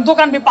এবং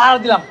দোকান বি পাহাড়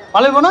দিলাম।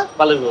 ভালো হইব না?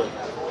 ভালো হইব,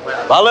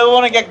 ভালো হইব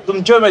অনেক। একদম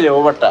জমে যাবো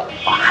ব্যাপারটা।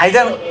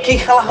 ভাইজান কি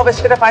খেলা হবে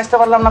সেটা পাইতে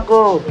পারলাম না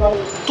গো।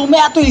 তুমি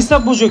এত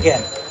হিসাব বুঝো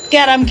কেন?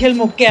 Carrom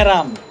খেলমু,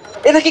 carrom.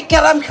 এটা কি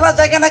ক্যারাম খেলার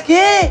জায়গা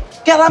নাকি?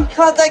 ক্যারাম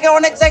খেলার জায়গা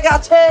অনেক জায়গা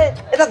আছে।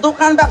 এটা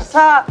দোকান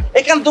ব্যবসা,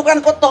 এখানে দোকান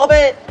করতে হবে।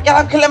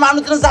 ক্যারাম খেলে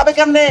মানুষজন যাবে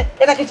কেমনে?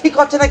 এটা কি ঠিক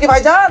হচ্ছে নাকি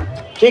ভাইজান?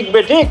 ঠিক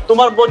বে ঠিক।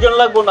 তোমার বোঝন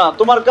লাগবো না।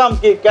 তোমার কাম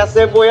কি?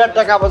 ক্যাশে বইয়ার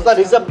টাকা পয়সা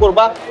হিসাব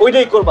করবা,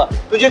 ওইটাই করবা।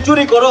 তুই যে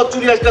চুরি করো,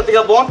 চুরি একটা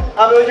থেকে বন,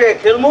 আমি ওই জায়গায়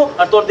খেলবো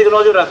আর তোর দিকে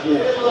নজর রাখবো।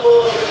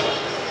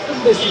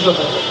 বেশি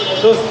কথা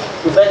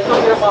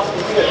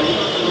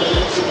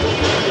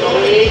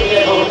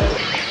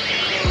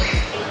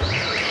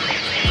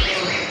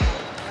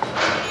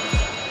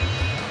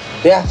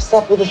ব্যবসা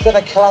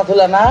প্রতিষ্ঠানে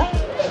খেলাধুলা না,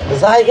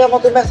 জায়গা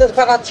মতো মেসেজ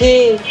পাঠাচ্ছি।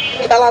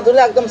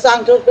 খেলাধুলা একদম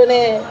চাংটে উঠবে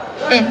নে।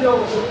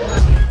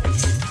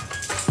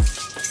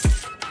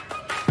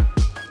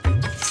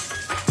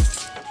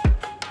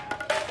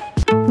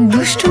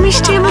 দুষ্টু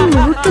মিষ্টি এবং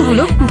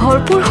মুহূর্তগুলো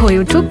ভরপুর হয়ে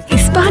উঠুক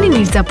ইস্পাহানি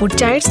মির্জাপুর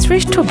চায়ের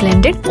শ্রেষ্ঠ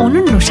ব্লেন্ডেড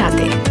অনন্য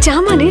স্বাদে। চা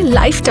মানে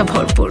লাইফটা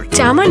ভরপুর,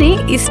 চা মানে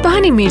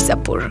ইস্পাহানি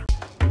মির্জাপুর।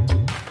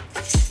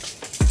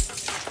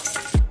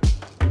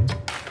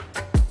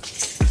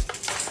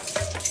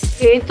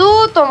 যেহেতু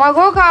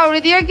তোমাকেও কাউরি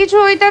দিয়ে কিছু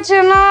হইতাছে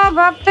না,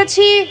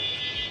 ভাবতেছি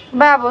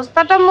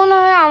ব্যবস্থাটা মনে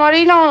হয়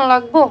আমারই নেওয়া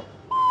লাগবো।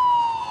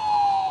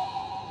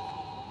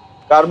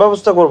 কার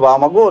ব্যবস্থা করবা,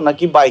 আমাগো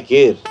নাকি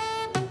বাইকের?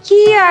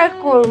 কি আর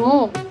করবো,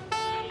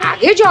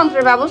 আগে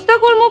যন্ত্রের ব্যবস্থা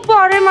করবো,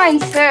 পরে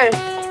মাইন্ডসের।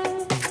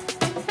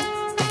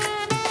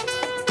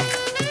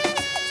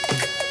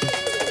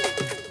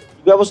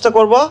 ব্যবস্থা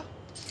করবা?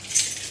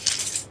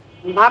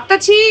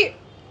 ভাবতেছি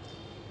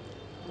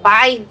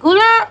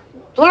বাইকগুলা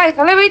ধোলাই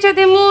খালে বেচে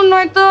দিমু,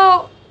 নয়তো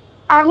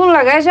আগুন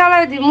লাগায়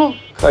জ্বালাই দিমু।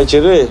 খাইছে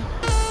রে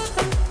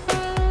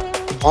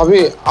ভাবি,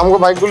 আমাকে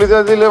বাইকগুলি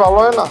দিয়ে দিলে ভালো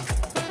হয় না?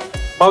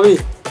 ভাবি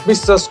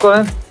বিশ্বাস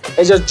করেন,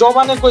 এই যে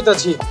জবানে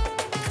কইতাছি,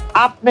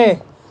 আপনি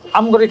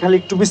আমগরে খালি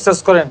একটু বিশ্বাস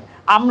করেন।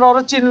 আমরা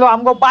ওরা চিনলো,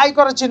 আমগো বাইক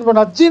করে চিনবো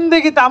না,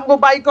 জিন্দেগিতে আমগো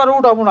বাইক করে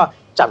উঠাবো না।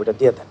 চাবিটা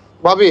দিয়ে দেন।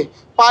 ভাবি,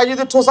 পায়ে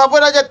যদি ঠোসা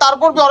পড়ে যায়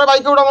তারপর ওরে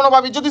বাইকে উড়াবো না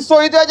ভাবি। যদি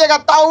শহীদ হয়ে যায়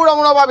তাও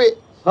উড়াবো না ভাবি।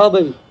 হ্যাঁ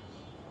ভাবি,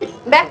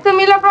 দেখতে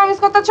মিলা প্রমিস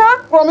করতেছ?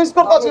 প্রমিস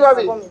করতেছি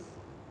ভাবি।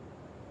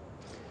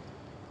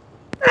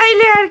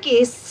 আইলে আর কি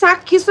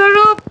সাক্ষী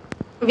স্বরূপ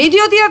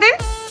ভিডিও দিয়ে দে।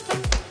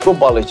 খুব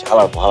ভালো হয়েছে,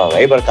 ভালো।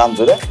 এবার কাম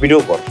ধরে ভিডিও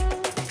কর।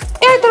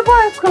 এই তোর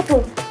বয়স কত?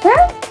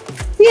 হ্যাঁ,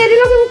 তুই এর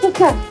লগে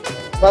মিশছ?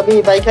 ভাবি,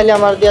 বাইক খালি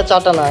আমার দিয়া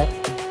চাটা নাই।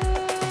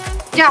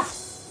 যা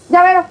যা,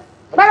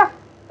 বেরো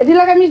এর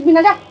লগে মিশবি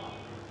না, যা।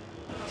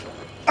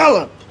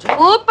 আল্লাহ,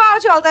 ও পাও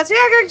চলতেছে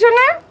এক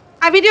একজনের।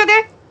 আর ভিডিও দে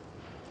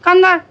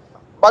কান্দার।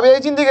 ভাবি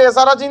এই জিন্দিগি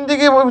সারা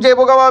জিন্দিগি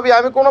যাইবো গা ভাবি।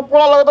 আমি কোনো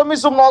পোলা লাগে তো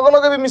মিশুম না,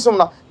 অগলগে মিশুম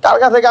না।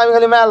 কারকা থেকে আমি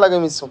খালি মায়ের লাগে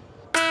মিশুম।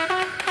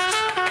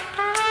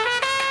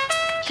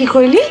 কি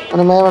কইলি?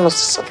 মানে মায়ের মানুষ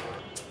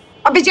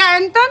আবে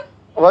জানতন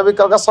ভাবি,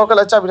 কালকা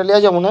সকালে চাবিটা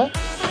লিয়ে যাবো না?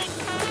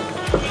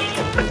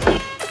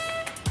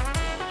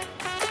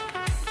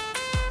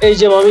 এই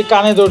যে ভাবি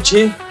কানে ধরছি,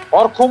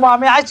 ওর ক্ষমা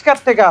আমি আজকার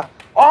থেকে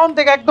অন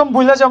থেকে একদম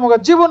ভুলে যাবো,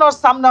 জীবন আর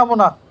সামনে আমো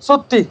না,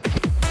 সত্যি।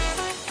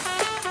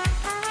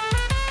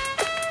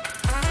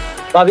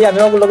 ভাবি আমি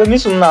ওগুলো লগে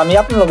মিশুম না, আমি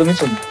আপনার লগে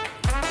মিশুম।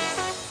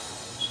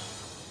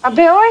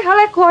 আবে ওই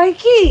হালে কয়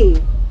কি?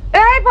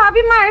 এই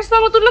ভাবি মায়ের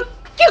সমতুল্য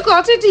কি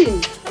কথা ঠিক?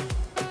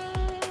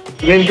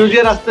 মিন্টু যে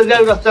রাস্তা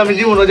যায় রাস্তা আমি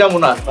জীবনও যাবো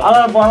না।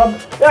 আমার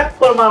এক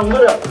পর মার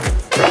মরে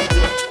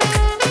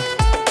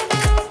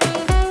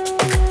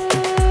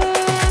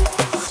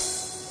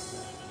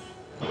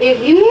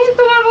এগুলো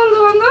তোমার বন্ধু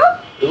বান্ধব?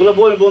 এগুলো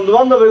বন্ধু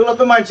বান্ধব, এগুলো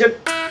তো মানুষের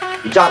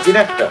জাতি না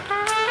একটা।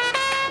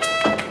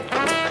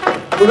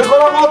 তুমি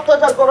করো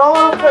অত্যাচার করো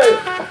আমার উপরে।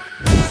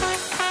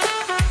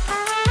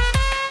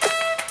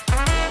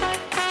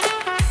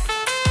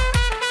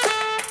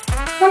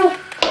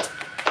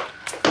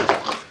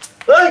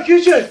 কি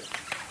হয়েছে?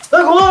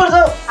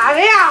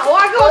 আরে আও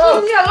আগে ওজন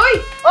দিয়া লই।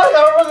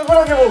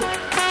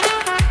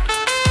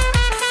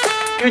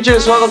 কি হয়েছে?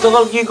 সকাল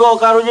সকাল কি কো?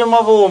 কার ওজন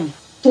মাপুম?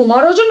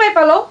 তোমার ওজন নাই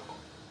পালো?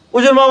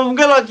 ওজন মাপুম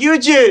গেল, কি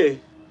হয়েছে?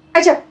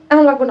 আচ্ছা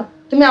এখন লাগবো না,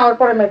 তুমি আমার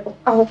পরে মাইপো।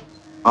 আহো।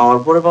 আমার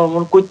পরে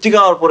মাপুম? কই থেকে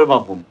আমার পরে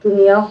মাপুম?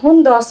 তুমি এখন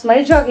 10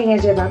 মাইল জগিং এ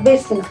যাবা,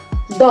 বেশি না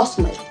 10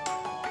 মাইল।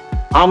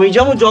 আমি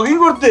যাবো জগিং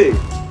করতে?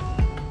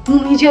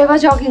 তুমি যাইবা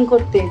জগিং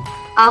করতে?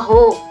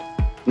 আহো।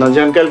 না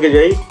জান কালকে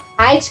যাই।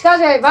 আজকা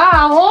যাইবা?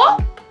 আহো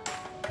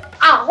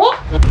আহো।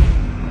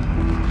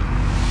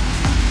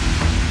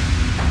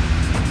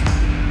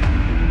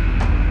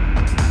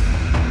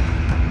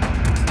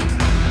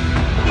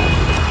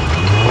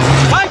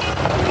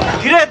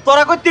 কিরে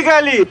তোরা করতে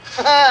গেলি?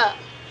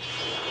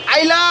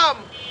 আইলাম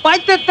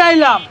বাইতে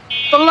আইলাম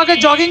তোর লগে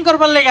জগিং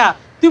করবার লেগা।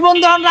 তুই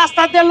বন্ধু এখন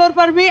রাস্তাতে লড়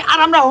পারবি আর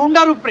আমরা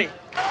হুন্ডার উপরে।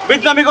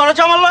 বিটলামি করছ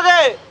আমার লগে?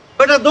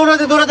 বেটা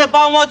দৌড়াতে দৌড়াতে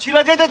পাও মা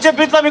ছিলা যাইতেছে,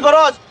 বিটলামি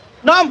করছ।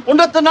 নাম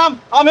হুন্ডাতে নাম,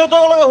 আমিও তো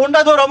লগে হুন্ডা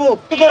দৌড়ামু।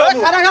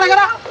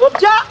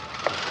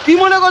 কি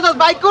মনে করছিস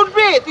বাইক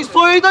উঠবি? তুই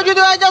শহীদ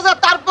যদি হয়ে যাস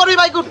তারপরেই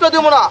বাইক উঠতে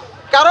দেবো না,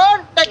 কারণ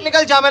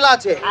টেকনিক্যাল ঝামেলা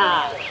আছে।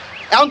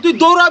 এখন তুই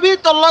দৌড়াবি,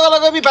 তোর লগে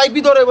লগে বাইক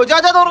বি দৌড়াবো। যা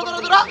যা দৌড়া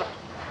দৌড়া দৌড়া।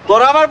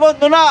 তোরা আমার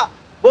বন্ধু না,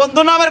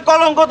 বন্ধু নামের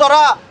কলঙ্ক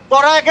তোরা।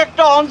 তোরা এক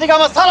একটা অন থেকে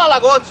আমার সালা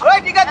লাগোছ। ওই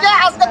ঠিক আছে,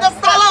 আজকে তো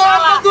সালা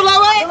দুলা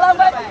ভাই।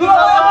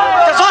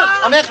 চল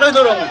আমি একলাই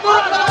দৌড়াবো।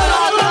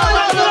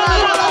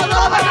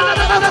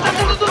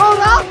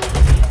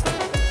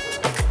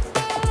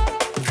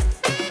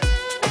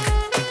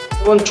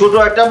 কোন ছোট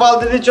একটা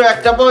বালতি দিচ্ছ,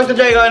 একটা পয়সা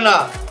জায়গা হয় না।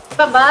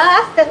 বাবা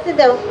আস্তে আস্তে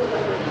দাও।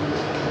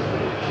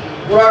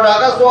 পুরা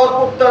ঢাকা শহর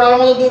কুত্তার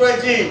মতো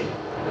দৌড়াইছি,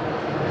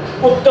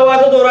 কুত্তা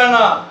তো দৌড়ায়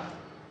না।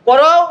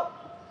 করাও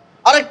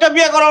আরেকটা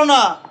বিয়ে করাও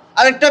না,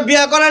 আরেকটা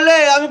বিয়ে করাইলে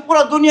আমি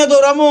পুরো দুনিয়া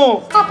দৌড়ামু।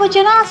 আপু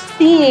যেন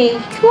আসতে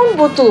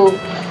শুনবো তো,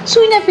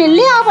 শুই না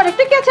ফেললে আবার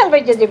একটা ক্যাচাল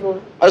বাইজে দেবো।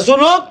 আর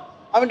শুনো,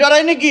 আমি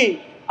ডরাই নাকি?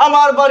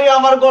 আমার বাড়ি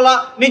আমার গলা,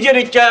 নিজের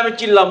ইচ্ছায় আমি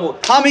চিল্লামু।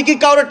 আমি কি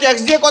কাউরে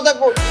ট্যাক্স দিয়ে কথা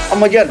কই?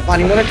 আম্মা জান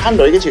পানি মনে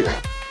ঠান্ডা হয়ে গেছে।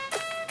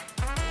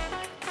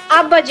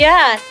 আব্বা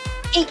জান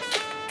এই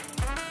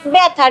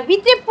ব্যথার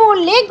ভিতরে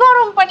পড়লে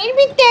গরম পানির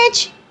ভিতরে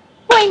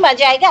কইমা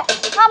জায়গা।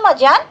 আম্মা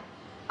জান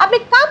আপনি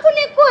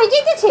কাপুনে কই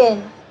যেতেছেন?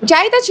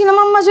 যাইতাছিলাম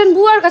আম্মা জান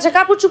বুয়ার কাছে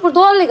কাপড় চোপড়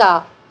ধোয়ার লেগা।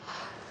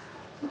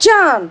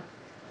 জান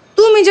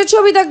তুমি যে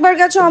ছবি দেখবার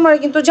গেছো আমার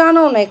কিন্তু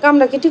জানো নাই,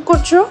 কামরা কি ঠিক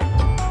করছো?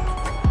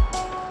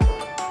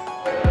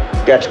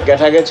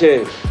 কেটা গেছে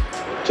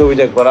ছবি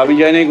দেখবার, আমি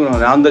যাই নাই কোনো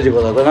আন্দাজে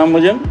কথা কয় না। আম্মা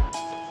জান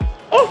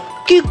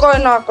কি কয়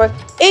না কয়,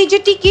 এই যে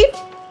টিকিট।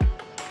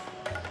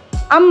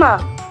 আম্মা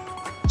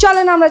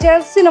চলেন আমরা যাই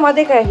সিনেমা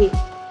দেখে আসি।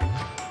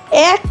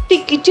 এক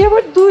টিকিটে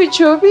আবার 2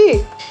 ছবি?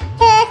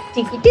 এক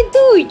টিকিটে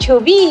 2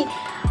 ছবি?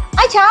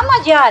 আচ্ছা আম্মা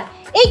জান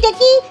এইটা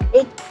কি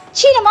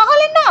সিনেমা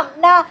হলের নাম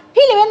না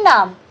ফিল্মের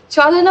নাম?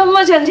 চলেন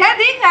আম্মা জান যাই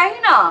দেখে আসি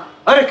না।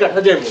 আরে কাটা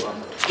যাইবো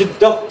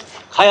জিদ্দ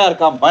খায়ার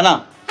কাম হয় না,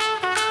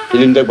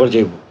 ফিল্ম দেখবার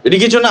যাইবো। এটি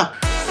কিছু না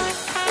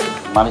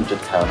মানুষ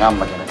খায় না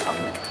আম্মা জানের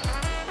সামনে।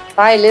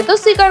 তাইলে তো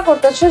স্বীকার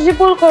করতেছো যে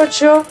ভুল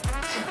করছো।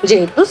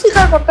 যেহেতু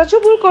স্বীকার করতেছো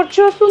ভুল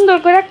করছো, সুন্দর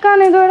করে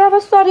কানে ধরে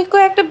আবার সরি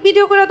কয়ে একটা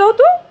ভিডিও করে দাও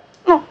তো।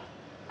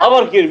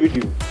 আবার কি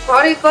ভিডিও?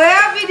 সরি কয়ে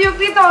ভিডিও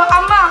কি তো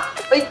আম্মা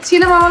ওই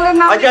সিনেমা হলের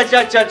নাম। আচ্ছা আচ্ছা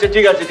আচ্ছা আচ্ছা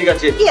ঠিক আছে ঠিক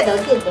আছে দিয়ে দাও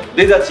দিয়ে দাও।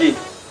 দিয়ে যাচ্ছি।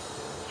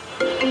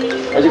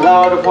 আচ্ছা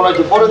আমার ফোন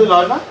আছে, পরে দিলে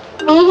হয় না?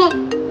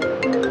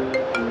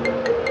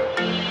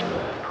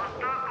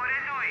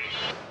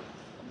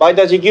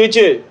 বাইতাছি কি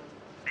হয়েছে?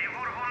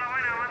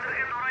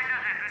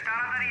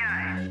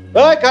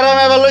 এই খারাপ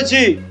আমি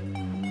ভালোছি।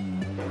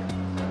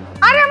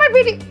 আরে আমার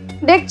ভিডিও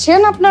দেখছেন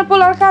আপনার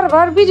পোলার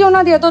কারবার, ভিডিও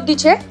না দিয়ে তো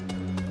দিচ্ছে।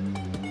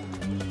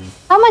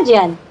 আম্মা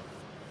জান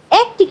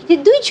এক টিকিটে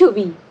 2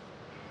 ছবি,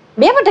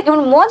 ব্যাপারটা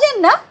কেমন মজার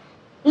না?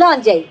 লন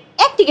যাই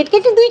এক টিকিট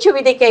কেটে 2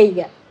 ছবি দেখে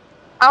আইগা।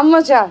 আম্মা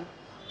জান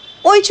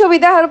ওই ছবি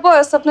দেখার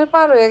বয়স আপনার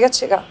পার হয়ে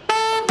গেছে গা,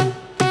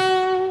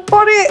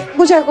 পরে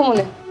বুঝাই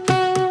কমলে।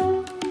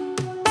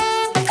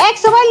 এক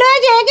সময় লয়ে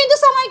যায় কিন্তু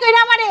সময় কইরা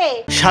আমারে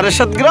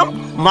 7.5 গ্রাম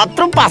মাত্র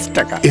 5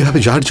 টাকা। এভাবে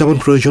যার যেমন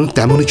প্রয়োজন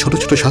তেমনই ছোট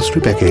ছোট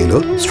সাশ্রয়ী প্যাকে এলো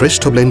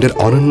শ্রেষ্ঠ ব্লেন্ডের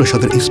অনন্য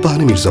স্বাদের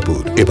ইস্পাহানি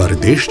মির্জাপুর। এবার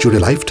দেশ জুড়ে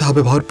লাইফটা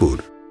হবে ভরপুর।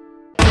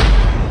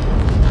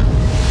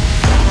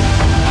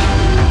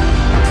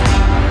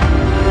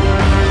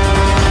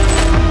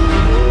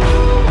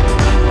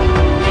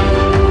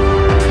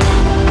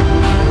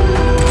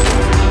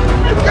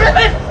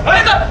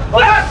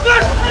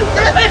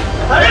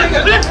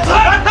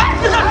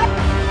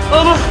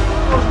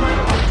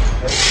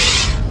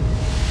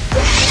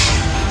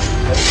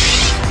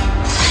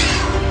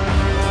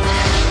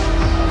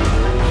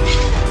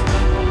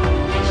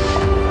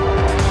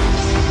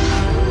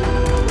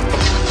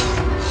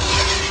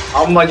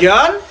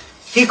 আম্মাজান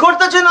কি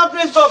করতেছেন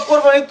আপনি? সব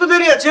করবেন, একটু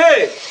দেরি আছে।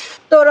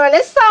 তোর হলে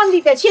সাউন্ড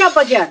দিতেছি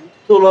আব্বাজান।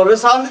 তোলরে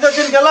সাউন্ড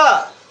দিতেছেন খেলা?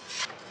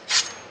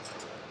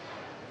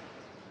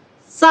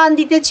 সাউন্ড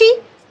দিতেছি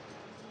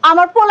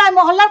আমার পোলায়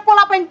মহল্লার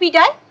পোলা পাইন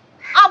পিটায়,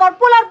 আমার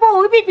পোলার বউ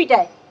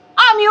পিটায়,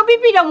 আমিও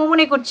পিটামো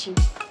মনে করছি।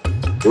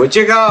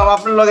 হয়েছে গাম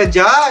আপনার লগে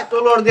যায়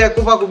তোলর দিয়ে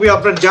কুপাকুপি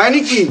আপনার যায়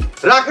নাকি?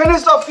 রাখেন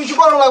সব কিছু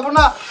করা লাগবে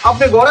না,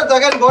 আপনি ঘরে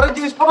থাকেন, ঘরের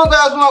জিনিসপত্র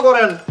দেখাশোনা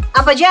করেন।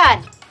 আব্বাজান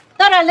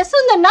তোর হলে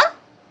সুন্দর না?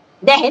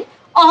 দেখেন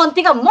অহন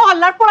থেকে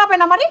মহল্লার পোলা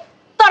পাইন আমারে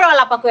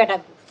তরওয়ালা পাকু এটা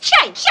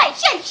শাই শাই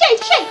শাই শাই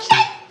শাই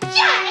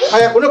শাই।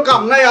 ভাই কোনো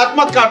কাম নাই,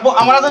 আত্মাত কাটবো।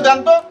 আমরা তো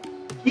জানতো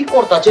কি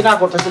করতেছে না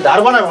করতেছে, ধার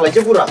বানায়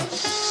ফেলাইছে পুরা।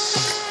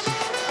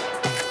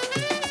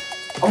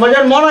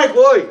 আম্মাজান মনে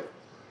কই?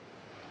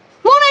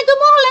 মনে তো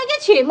মহল্লায়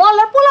গেছে,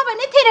 মহল্লার পোলা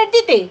পাইনে থেরেট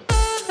দিতে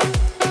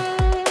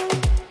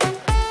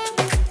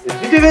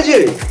দিতে গেছে।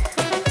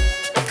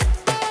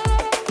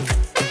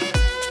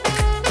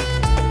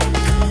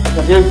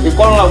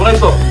 কোন লাগবে না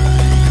সব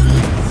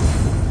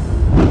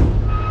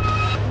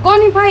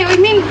গনি ভাই ওই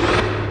নিন।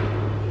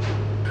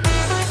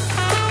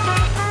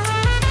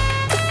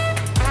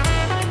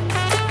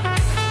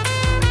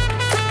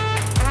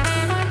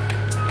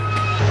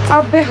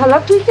 আবে হালা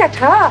তুই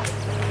কেঠা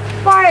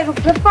পায়ের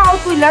উপরে পাও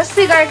তুইলা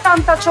সিগারেট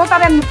টানতাছ,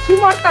 তার এমনি কি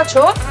মারতাছ,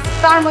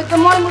 তার মধ্যে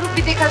মই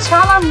মুরব্বি দেখা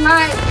ছালাম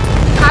নাই।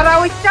 আর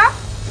ওইটা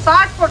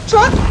শার্ট পরছ,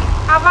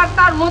 আবার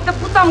তার মধ্যে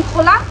পুতাম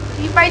খোলা,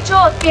 কি পাইছ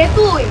কে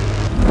তুই?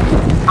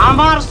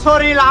 আমার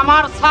শরীর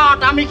আমার ছাট,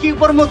 আমি কি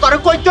করবো তোরে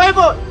কইতে হইব?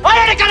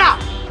 ওরে কেনা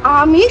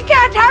আমি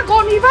কেঠা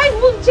গনি ভাই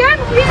বুঝছেন?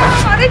 তুই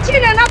আমারে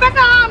চিনে না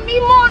বেটা, আমি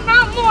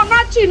মনা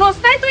চিনোস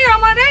নাই তুই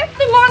আমারে,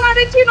 তুই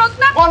মনারে চিনোস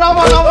না। মনা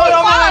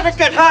আমি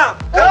কেঠা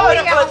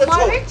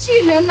আমারে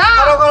চিনে না।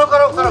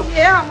 করো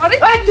এ আমারে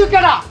এই তুই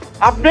কেডা?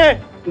 আপনি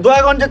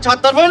দয়াগঞ্জের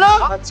ছাত্তার ভাই না?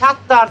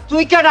 ছাত্তার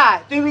তুই কেডা?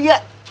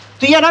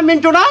 তুই না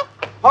মিন্টু না?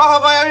 হ্যাঁ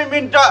ভাই আমি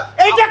মিন্টু।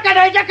 এইটা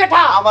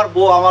কেডা? আমার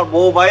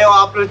বউ ভাই,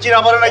 আপনার চিনা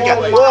বলে না কেন?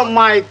 ও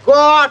মাই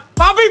গড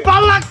ভাবি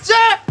ভালো লাগছে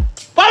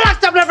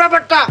আপনার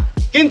ব্যাপারটা,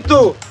 কিন্তু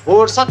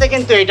ওর সাথে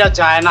কিন্তু এটা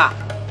যায় না।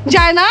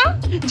 যায় না?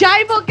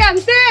 যাইবো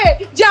কেনতে?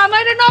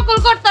 জামাইরে নকল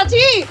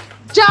করতাছি,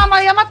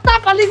 জামাই আমার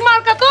তাফালিং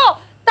মার্কা তো,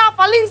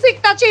 তাফালিং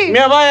শিখতাছি।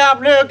 মেয়ে ভাই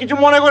আপনি কিছু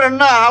মনে করেন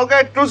না, হালকা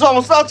একটু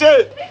সমস্যা আছে।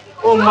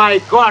 ও মাই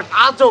গড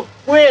আজও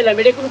কইলাম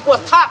এটা কোন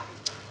কথা?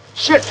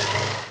 শিট।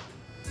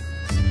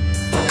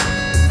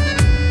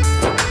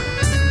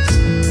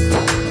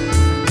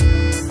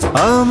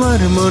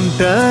 আমার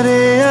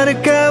মনটারে আর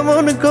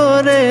কেমন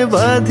করে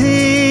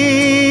বাঁধি,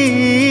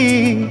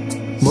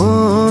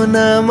 মন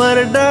আমার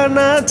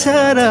ডানা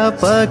ছাড়া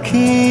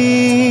পাখি,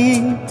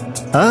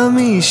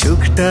 আমি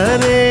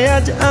সুখটারে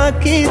আজ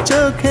আঁকি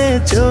চোখে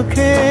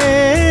চোখে,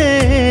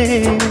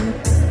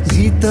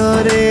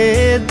 ভিতরে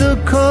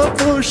দুঃখ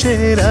পুষে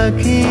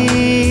রাখি,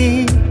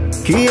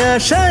 কি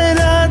আশায়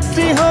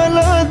রাত্রি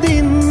হলো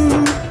দিন,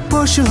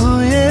 পশু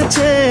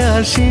হয়েছে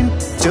আশিন,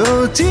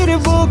 চৌচির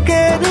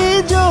বুকেরই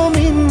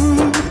জমিন,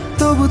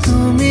 তবু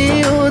তুমি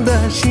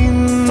উদাসীন,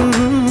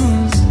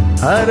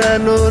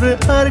 হারানোর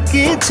আর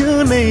কিছু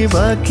নেই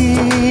বাকি,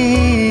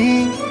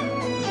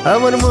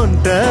 আমার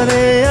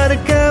মনটারে আর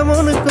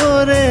কেমন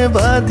করে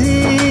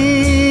বাঁধি,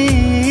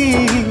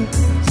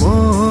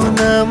 মন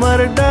আমার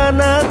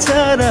ডানা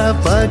ছাড়া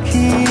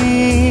পাখি,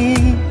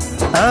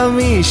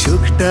 আমি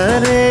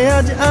সুখটারে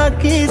আজ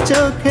আঁকি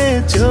চোখে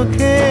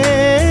চোখে,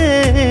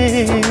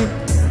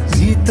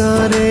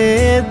 ভিতরে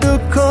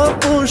দুঃখ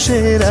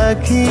পুষে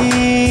রাখি।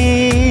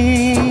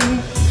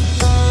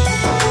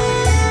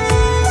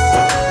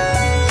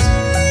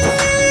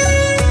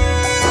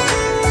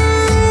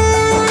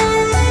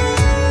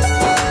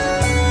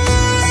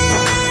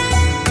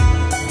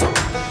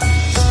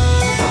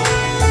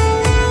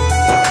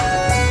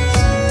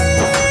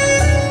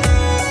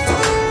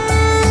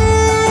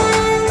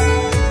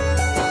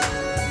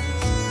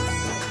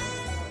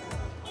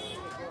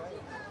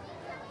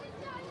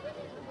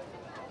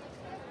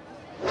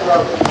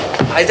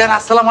 ভাইজান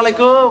আসসালামু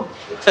আলাইকুম।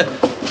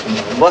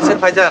 বলছেন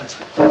ভাইজান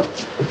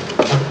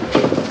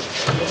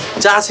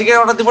চা শিখে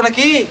অর্ডার দিব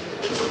নাকি?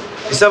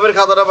 হিসাবের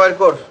খাতাটা বাইর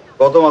কর,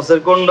 কত মাসের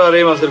কোনটা আর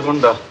এই মাসের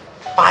কোনটা?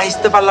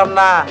 পাইতে পারলাম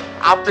না।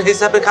 আপনি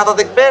হিসাবের খাতা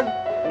দেখবেন,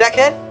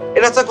 দেখেন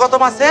এটা হচ্ছে কত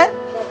মাসে,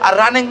 আর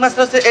রানিং মাস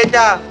হচ্ছে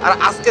এটা, আর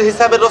আজকের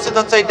হিসাবের রসিদ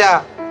হচ্ছে এটা।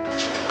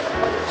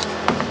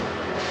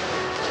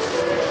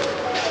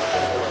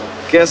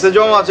 ক্যাশে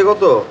জমা আছে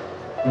কত?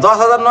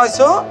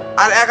 10,900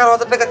 আর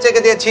 11,000 টাকা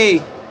চেকে দিয়েছি।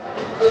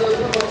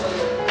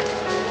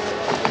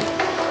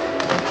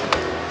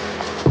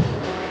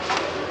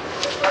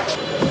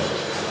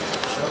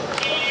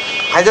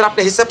 ভাইজান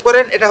আপনি হিসাব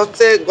করেন, এটা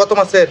হচ্ছে গত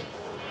মাসের।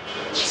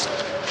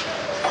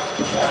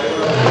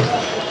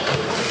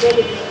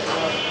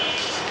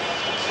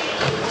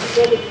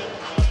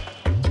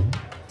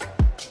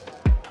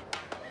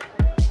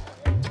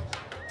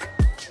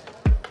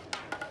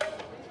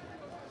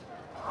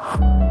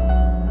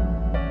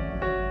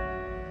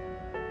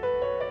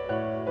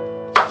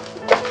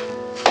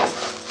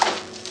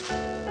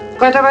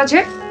 কয়টা বাজে?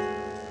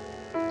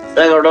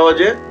 11টা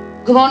বাজে।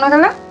 ঘুমাও না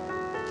গেলে?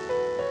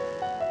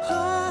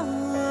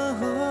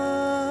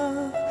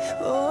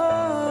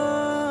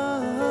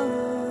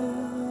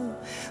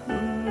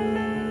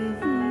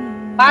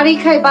 বাড়ি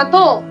খাইবা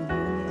তো?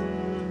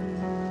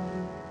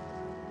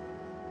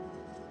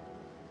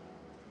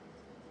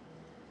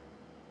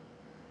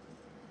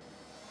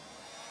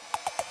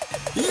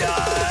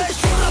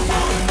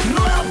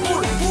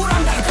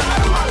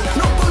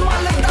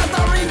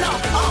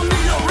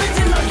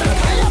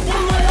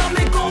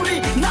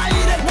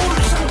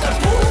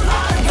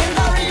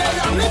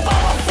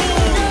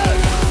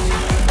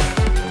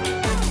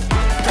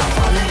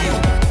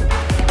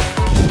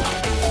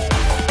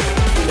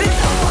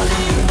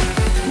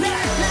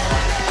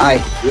 Ai,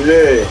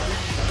 Lê.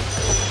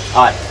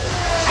 Ai.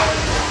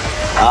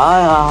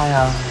 Ai, ai,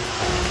 ai.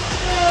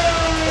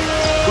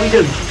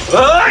 Cuidado.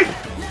 Ai!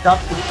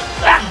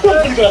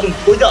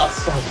 Cuidado.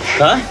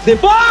 Hã?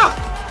 Dipak,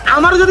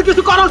 আমার যদি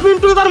কিছু করস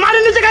মিন্টু তোর মারি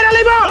নিচে গাইরা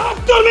লইব।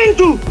 তোর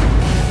মিন্টু।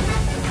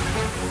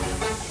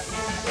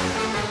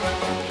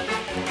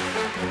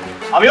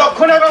 আমি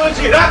অক্ষণে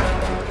বলছি, রাখ।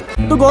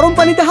 তো গরম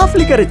পানিতে হাফ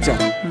লিকারের চা।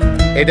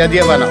 এটা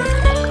দিয়ে বানাও।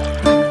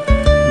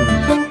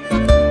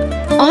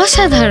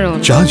 অসাধারণ।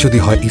 চা যদি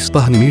হয়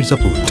ইস্পাহানি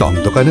মির্জাপুর,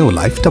 চমৎকারেও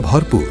লাইফটা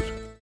ভরপুর।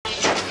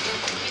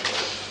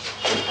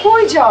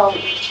 কই যাও?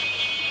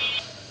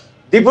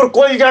 দীপুর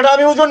কলজাটা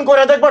আমি ওজন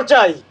করে দেখবার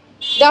চাই।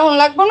 যেমন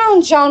লাগবো না,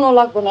 জানো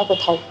লাগবো না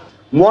কোথাও।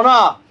 মনা,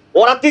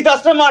 ওরা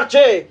তিতাসে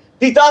মারছে।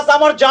 তিতাস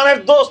আমার জানের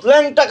দোষ,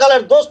 ল্যাংটা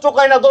কালের দোষ,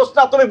 টোকাই না দোষ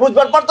না। তুমি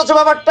বুঝবার পারতেছো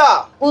ব্যাপারটা?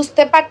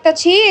 বুঝতে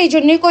পারতাছি, এই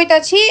জন্যই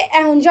কইতাছি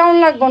এখন যাওন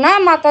লাগবো না,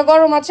 মাথা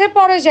গরম আছে,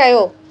 পরে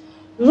যাইও।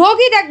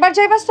 রোগী দেখবার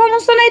যাইবার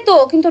সমস্যা নাই তো,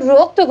 কিন্তু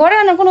রোগ তো ঘরে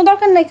আনার কোনো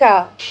দরকার নাই কা।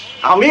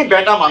 আমি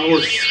বেটা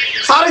মানুষ,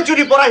 সারি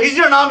চুরি পরা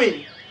হিজড়া না আমি।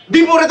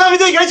 দীপুরে তো আমি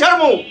তো গাই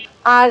ছাড়বো।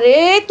 আরে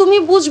তুমি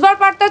বুঝবার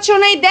পারতাছো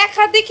না, এই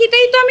দেখা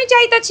দেখিটাই তো আমি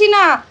চাইতাছি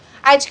না।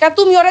 আজকা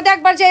তুমি ওরা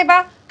দেখবার যাইবা,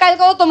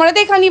 কালকেও তোমারে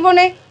দেখা নিব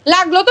না।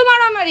 লাগলো তো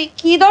মারামারি,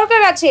 কি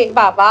দরকার আছে?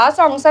 বাবা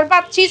সংসার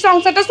পাচ্ছি,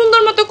 সংসারটা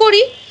সুন্দর মতো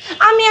করি।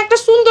 আমি একটা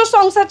সুন্দর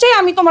সংসার চাই,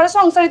 আমি তোমার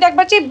সংসারে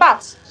দেখবার চাই,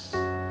 বাস।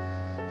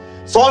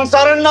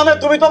 সংসারের নামে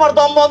তুমি তোমার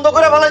দম বন্ধ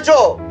করে ফেলেছো।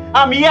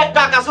 আমি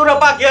একটা কাসুরা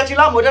পাকিয়া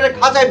ছিলাম, ওইটারে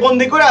খাঁচায়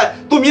বন্দি করে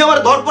তুমি আমার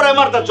ধরপড়ায়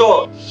মারতেছো।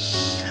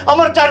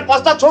 আমার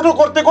 4-5টা ছোট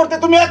করতে করতে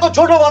তুমি এত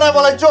ছোট বানায়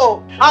বলেছো।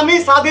 আমি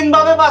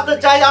স্বাধীনভাবে বাঁচতে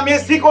চাই, আমি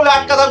এই সিকলে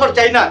আটকা থাকবার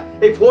চাই না।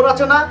 এই ফোন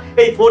আছে না,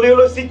 এই ফোনে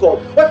হলো সিকল।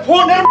 ওই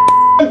ফোনের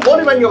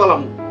ফোনই ভেঙে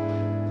গেলাম।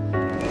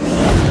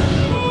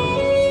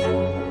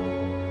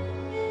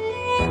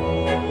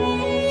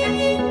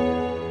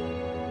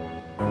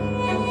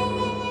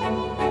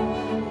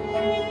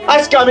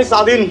 আজকে আমি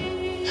স্বাধীন,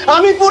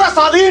 আমি পুরা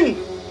স্বাধীন।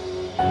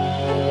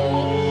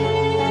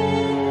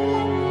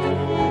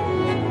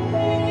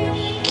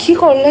 কি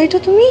করলে এটা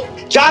তুমি?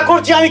 যা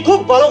করছি আমি খুব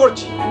ভালো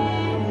করছি।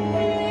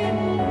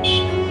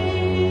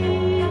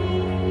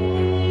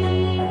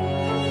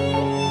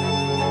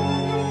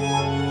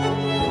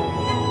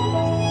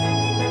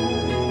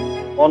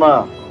 ওনা,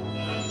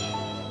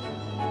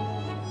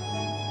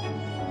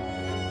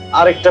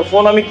 আরেকটা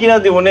ফোন আমি কিনা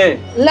দিব নে।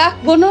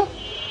 লাগবো না,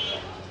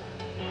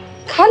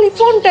 খালি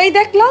ফোনটাই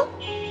দেখলাম।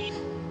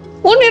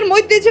 ফোনের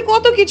মধ্যে যে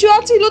কত কিছু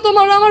আছিল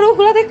তোমার, আমার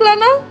ওগুলা দেখলা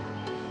না?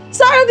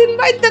 সারাদিন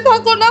বাইতে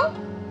থাকো না,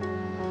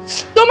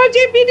 তোমার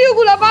যে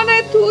ভিডিওগুলা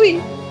বানায় তুই,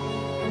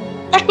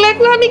 একলা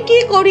একলা আমি কি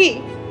করি?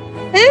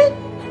 হ্যাঁ,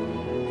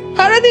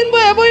 সারাদিন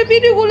বয়ে বয়ে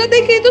ভিডিওগুলো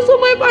দেখেই তো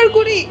সময় পার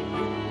করি।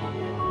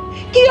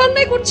 কি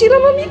অন্যায়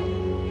করছিলাম আমি?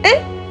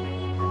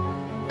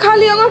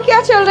 খালি আমার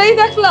ক্যাচালটাই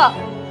দেখলা,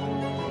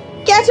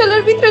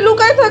 ক্যাচালের ভিতরে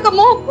লুকায় থাকা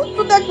মহব্বত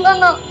তো দেখলা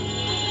না।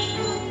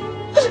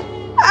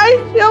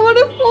 আমার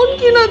ফোন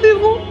কিনা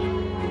দিব,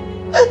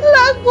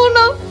 লাগবো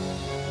না।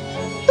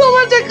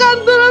 তোমার যে কান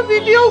ধরা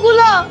ভিডিও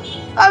গুলা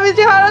আমি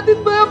যে সারাদিন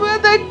বয়ে বয়ে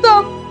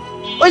দেখতাম,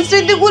 ওই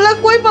স্মৃতিগুলা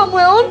কই পাবো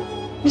এখন?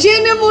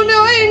 জেনে মনে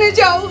হয় এনে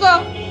যাও গা।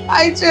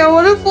 আইছে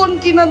আমার ফোন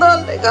কিনা দেওয়ার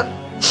লেখা।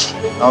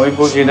 আমি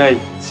বুঝি নাই,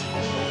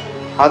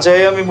 আচ্ছা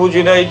আমি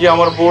বুঝি নাই যে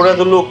আমার বউরা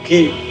তো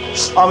লক্ষ্মী।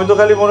 আমি তো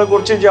খালি মনে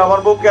করছি যে আমার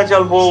বউ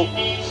ক্যাচাল বউ।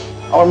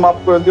 আমার মাফ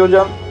করে দিও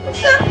জান,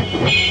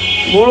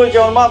 ভুল হয়েছে,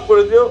 আমার মাফ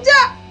করে দিও।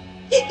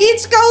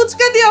 ইচকা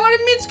উচকা দিয়ে আমার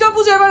মিচকা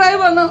বুঝে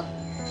বেড়াইবা না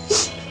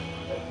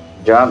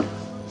জান।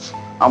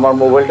 আমার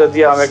মোবাইলটা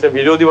দিয়ে আমি একটা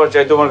ভিডিও দিবার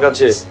চাই তোমার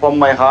কাছে, ফ্রম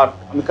মাই হার্ট।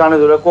 আমি কানে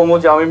ধরে কমো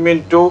যে আমি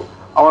মিন্টু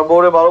আমার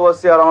বউরে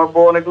ভালোবাসি, আর আমার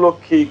বউ অনেক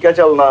লক্ষ্মী,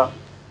 ক্যাচাল না।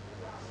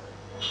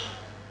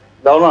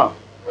 দাও না,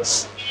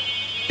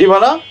 দিবা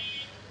না?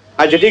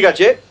 আচ্ছা ঠিক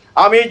আছে,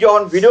 আমি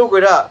যখন ভিডিও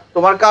কইরা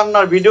তোমার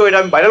কান্নার ভিডিও এটা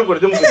আমি ভাইরাল করে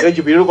দেবো। এই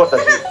যে ভিডিও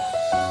করতেছি,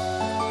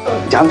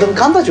 জানতাম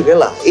কান্দাছো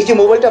গেলা, এই যে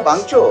মোবাইলটা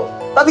ভাঙছো,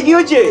 তাতে কি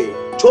হয়েছে?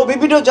 ছবি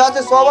ভিডিও যা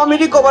আছে সব আমি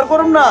রিকভার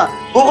করুম না।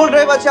 গুগল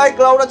ড্রাইভ আছে,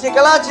 আইক্লাউড আছে,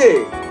 খেলা আছে।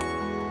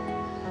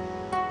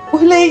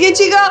 ভুলে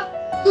গেছি গা,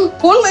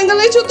 ফোন ভেঙে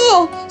গেছো তো,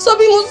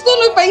 সবই মুস্তো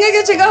নয় ভেঙে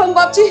গেছে গা। আমি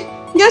ভাবছি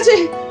গেছে,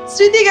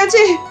 স্মৃতি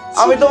গেছে।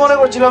 আমি তো মনে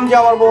করছিলাম যে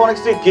আমার বউ অনেক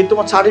স্ট্রিক্ট।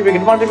 তোমার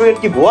সার্টিফিকেট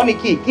কি ভুয়া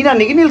নাকি? কিনা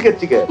নাকি নীলক্ষেত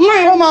থেকে?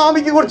 মা আমি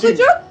কি করছি?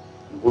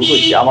 ভুল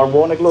করছি, আমার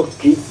বউ অনেক লোক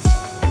কি,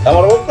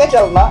 আমার বউ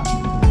ক্যাচাল না।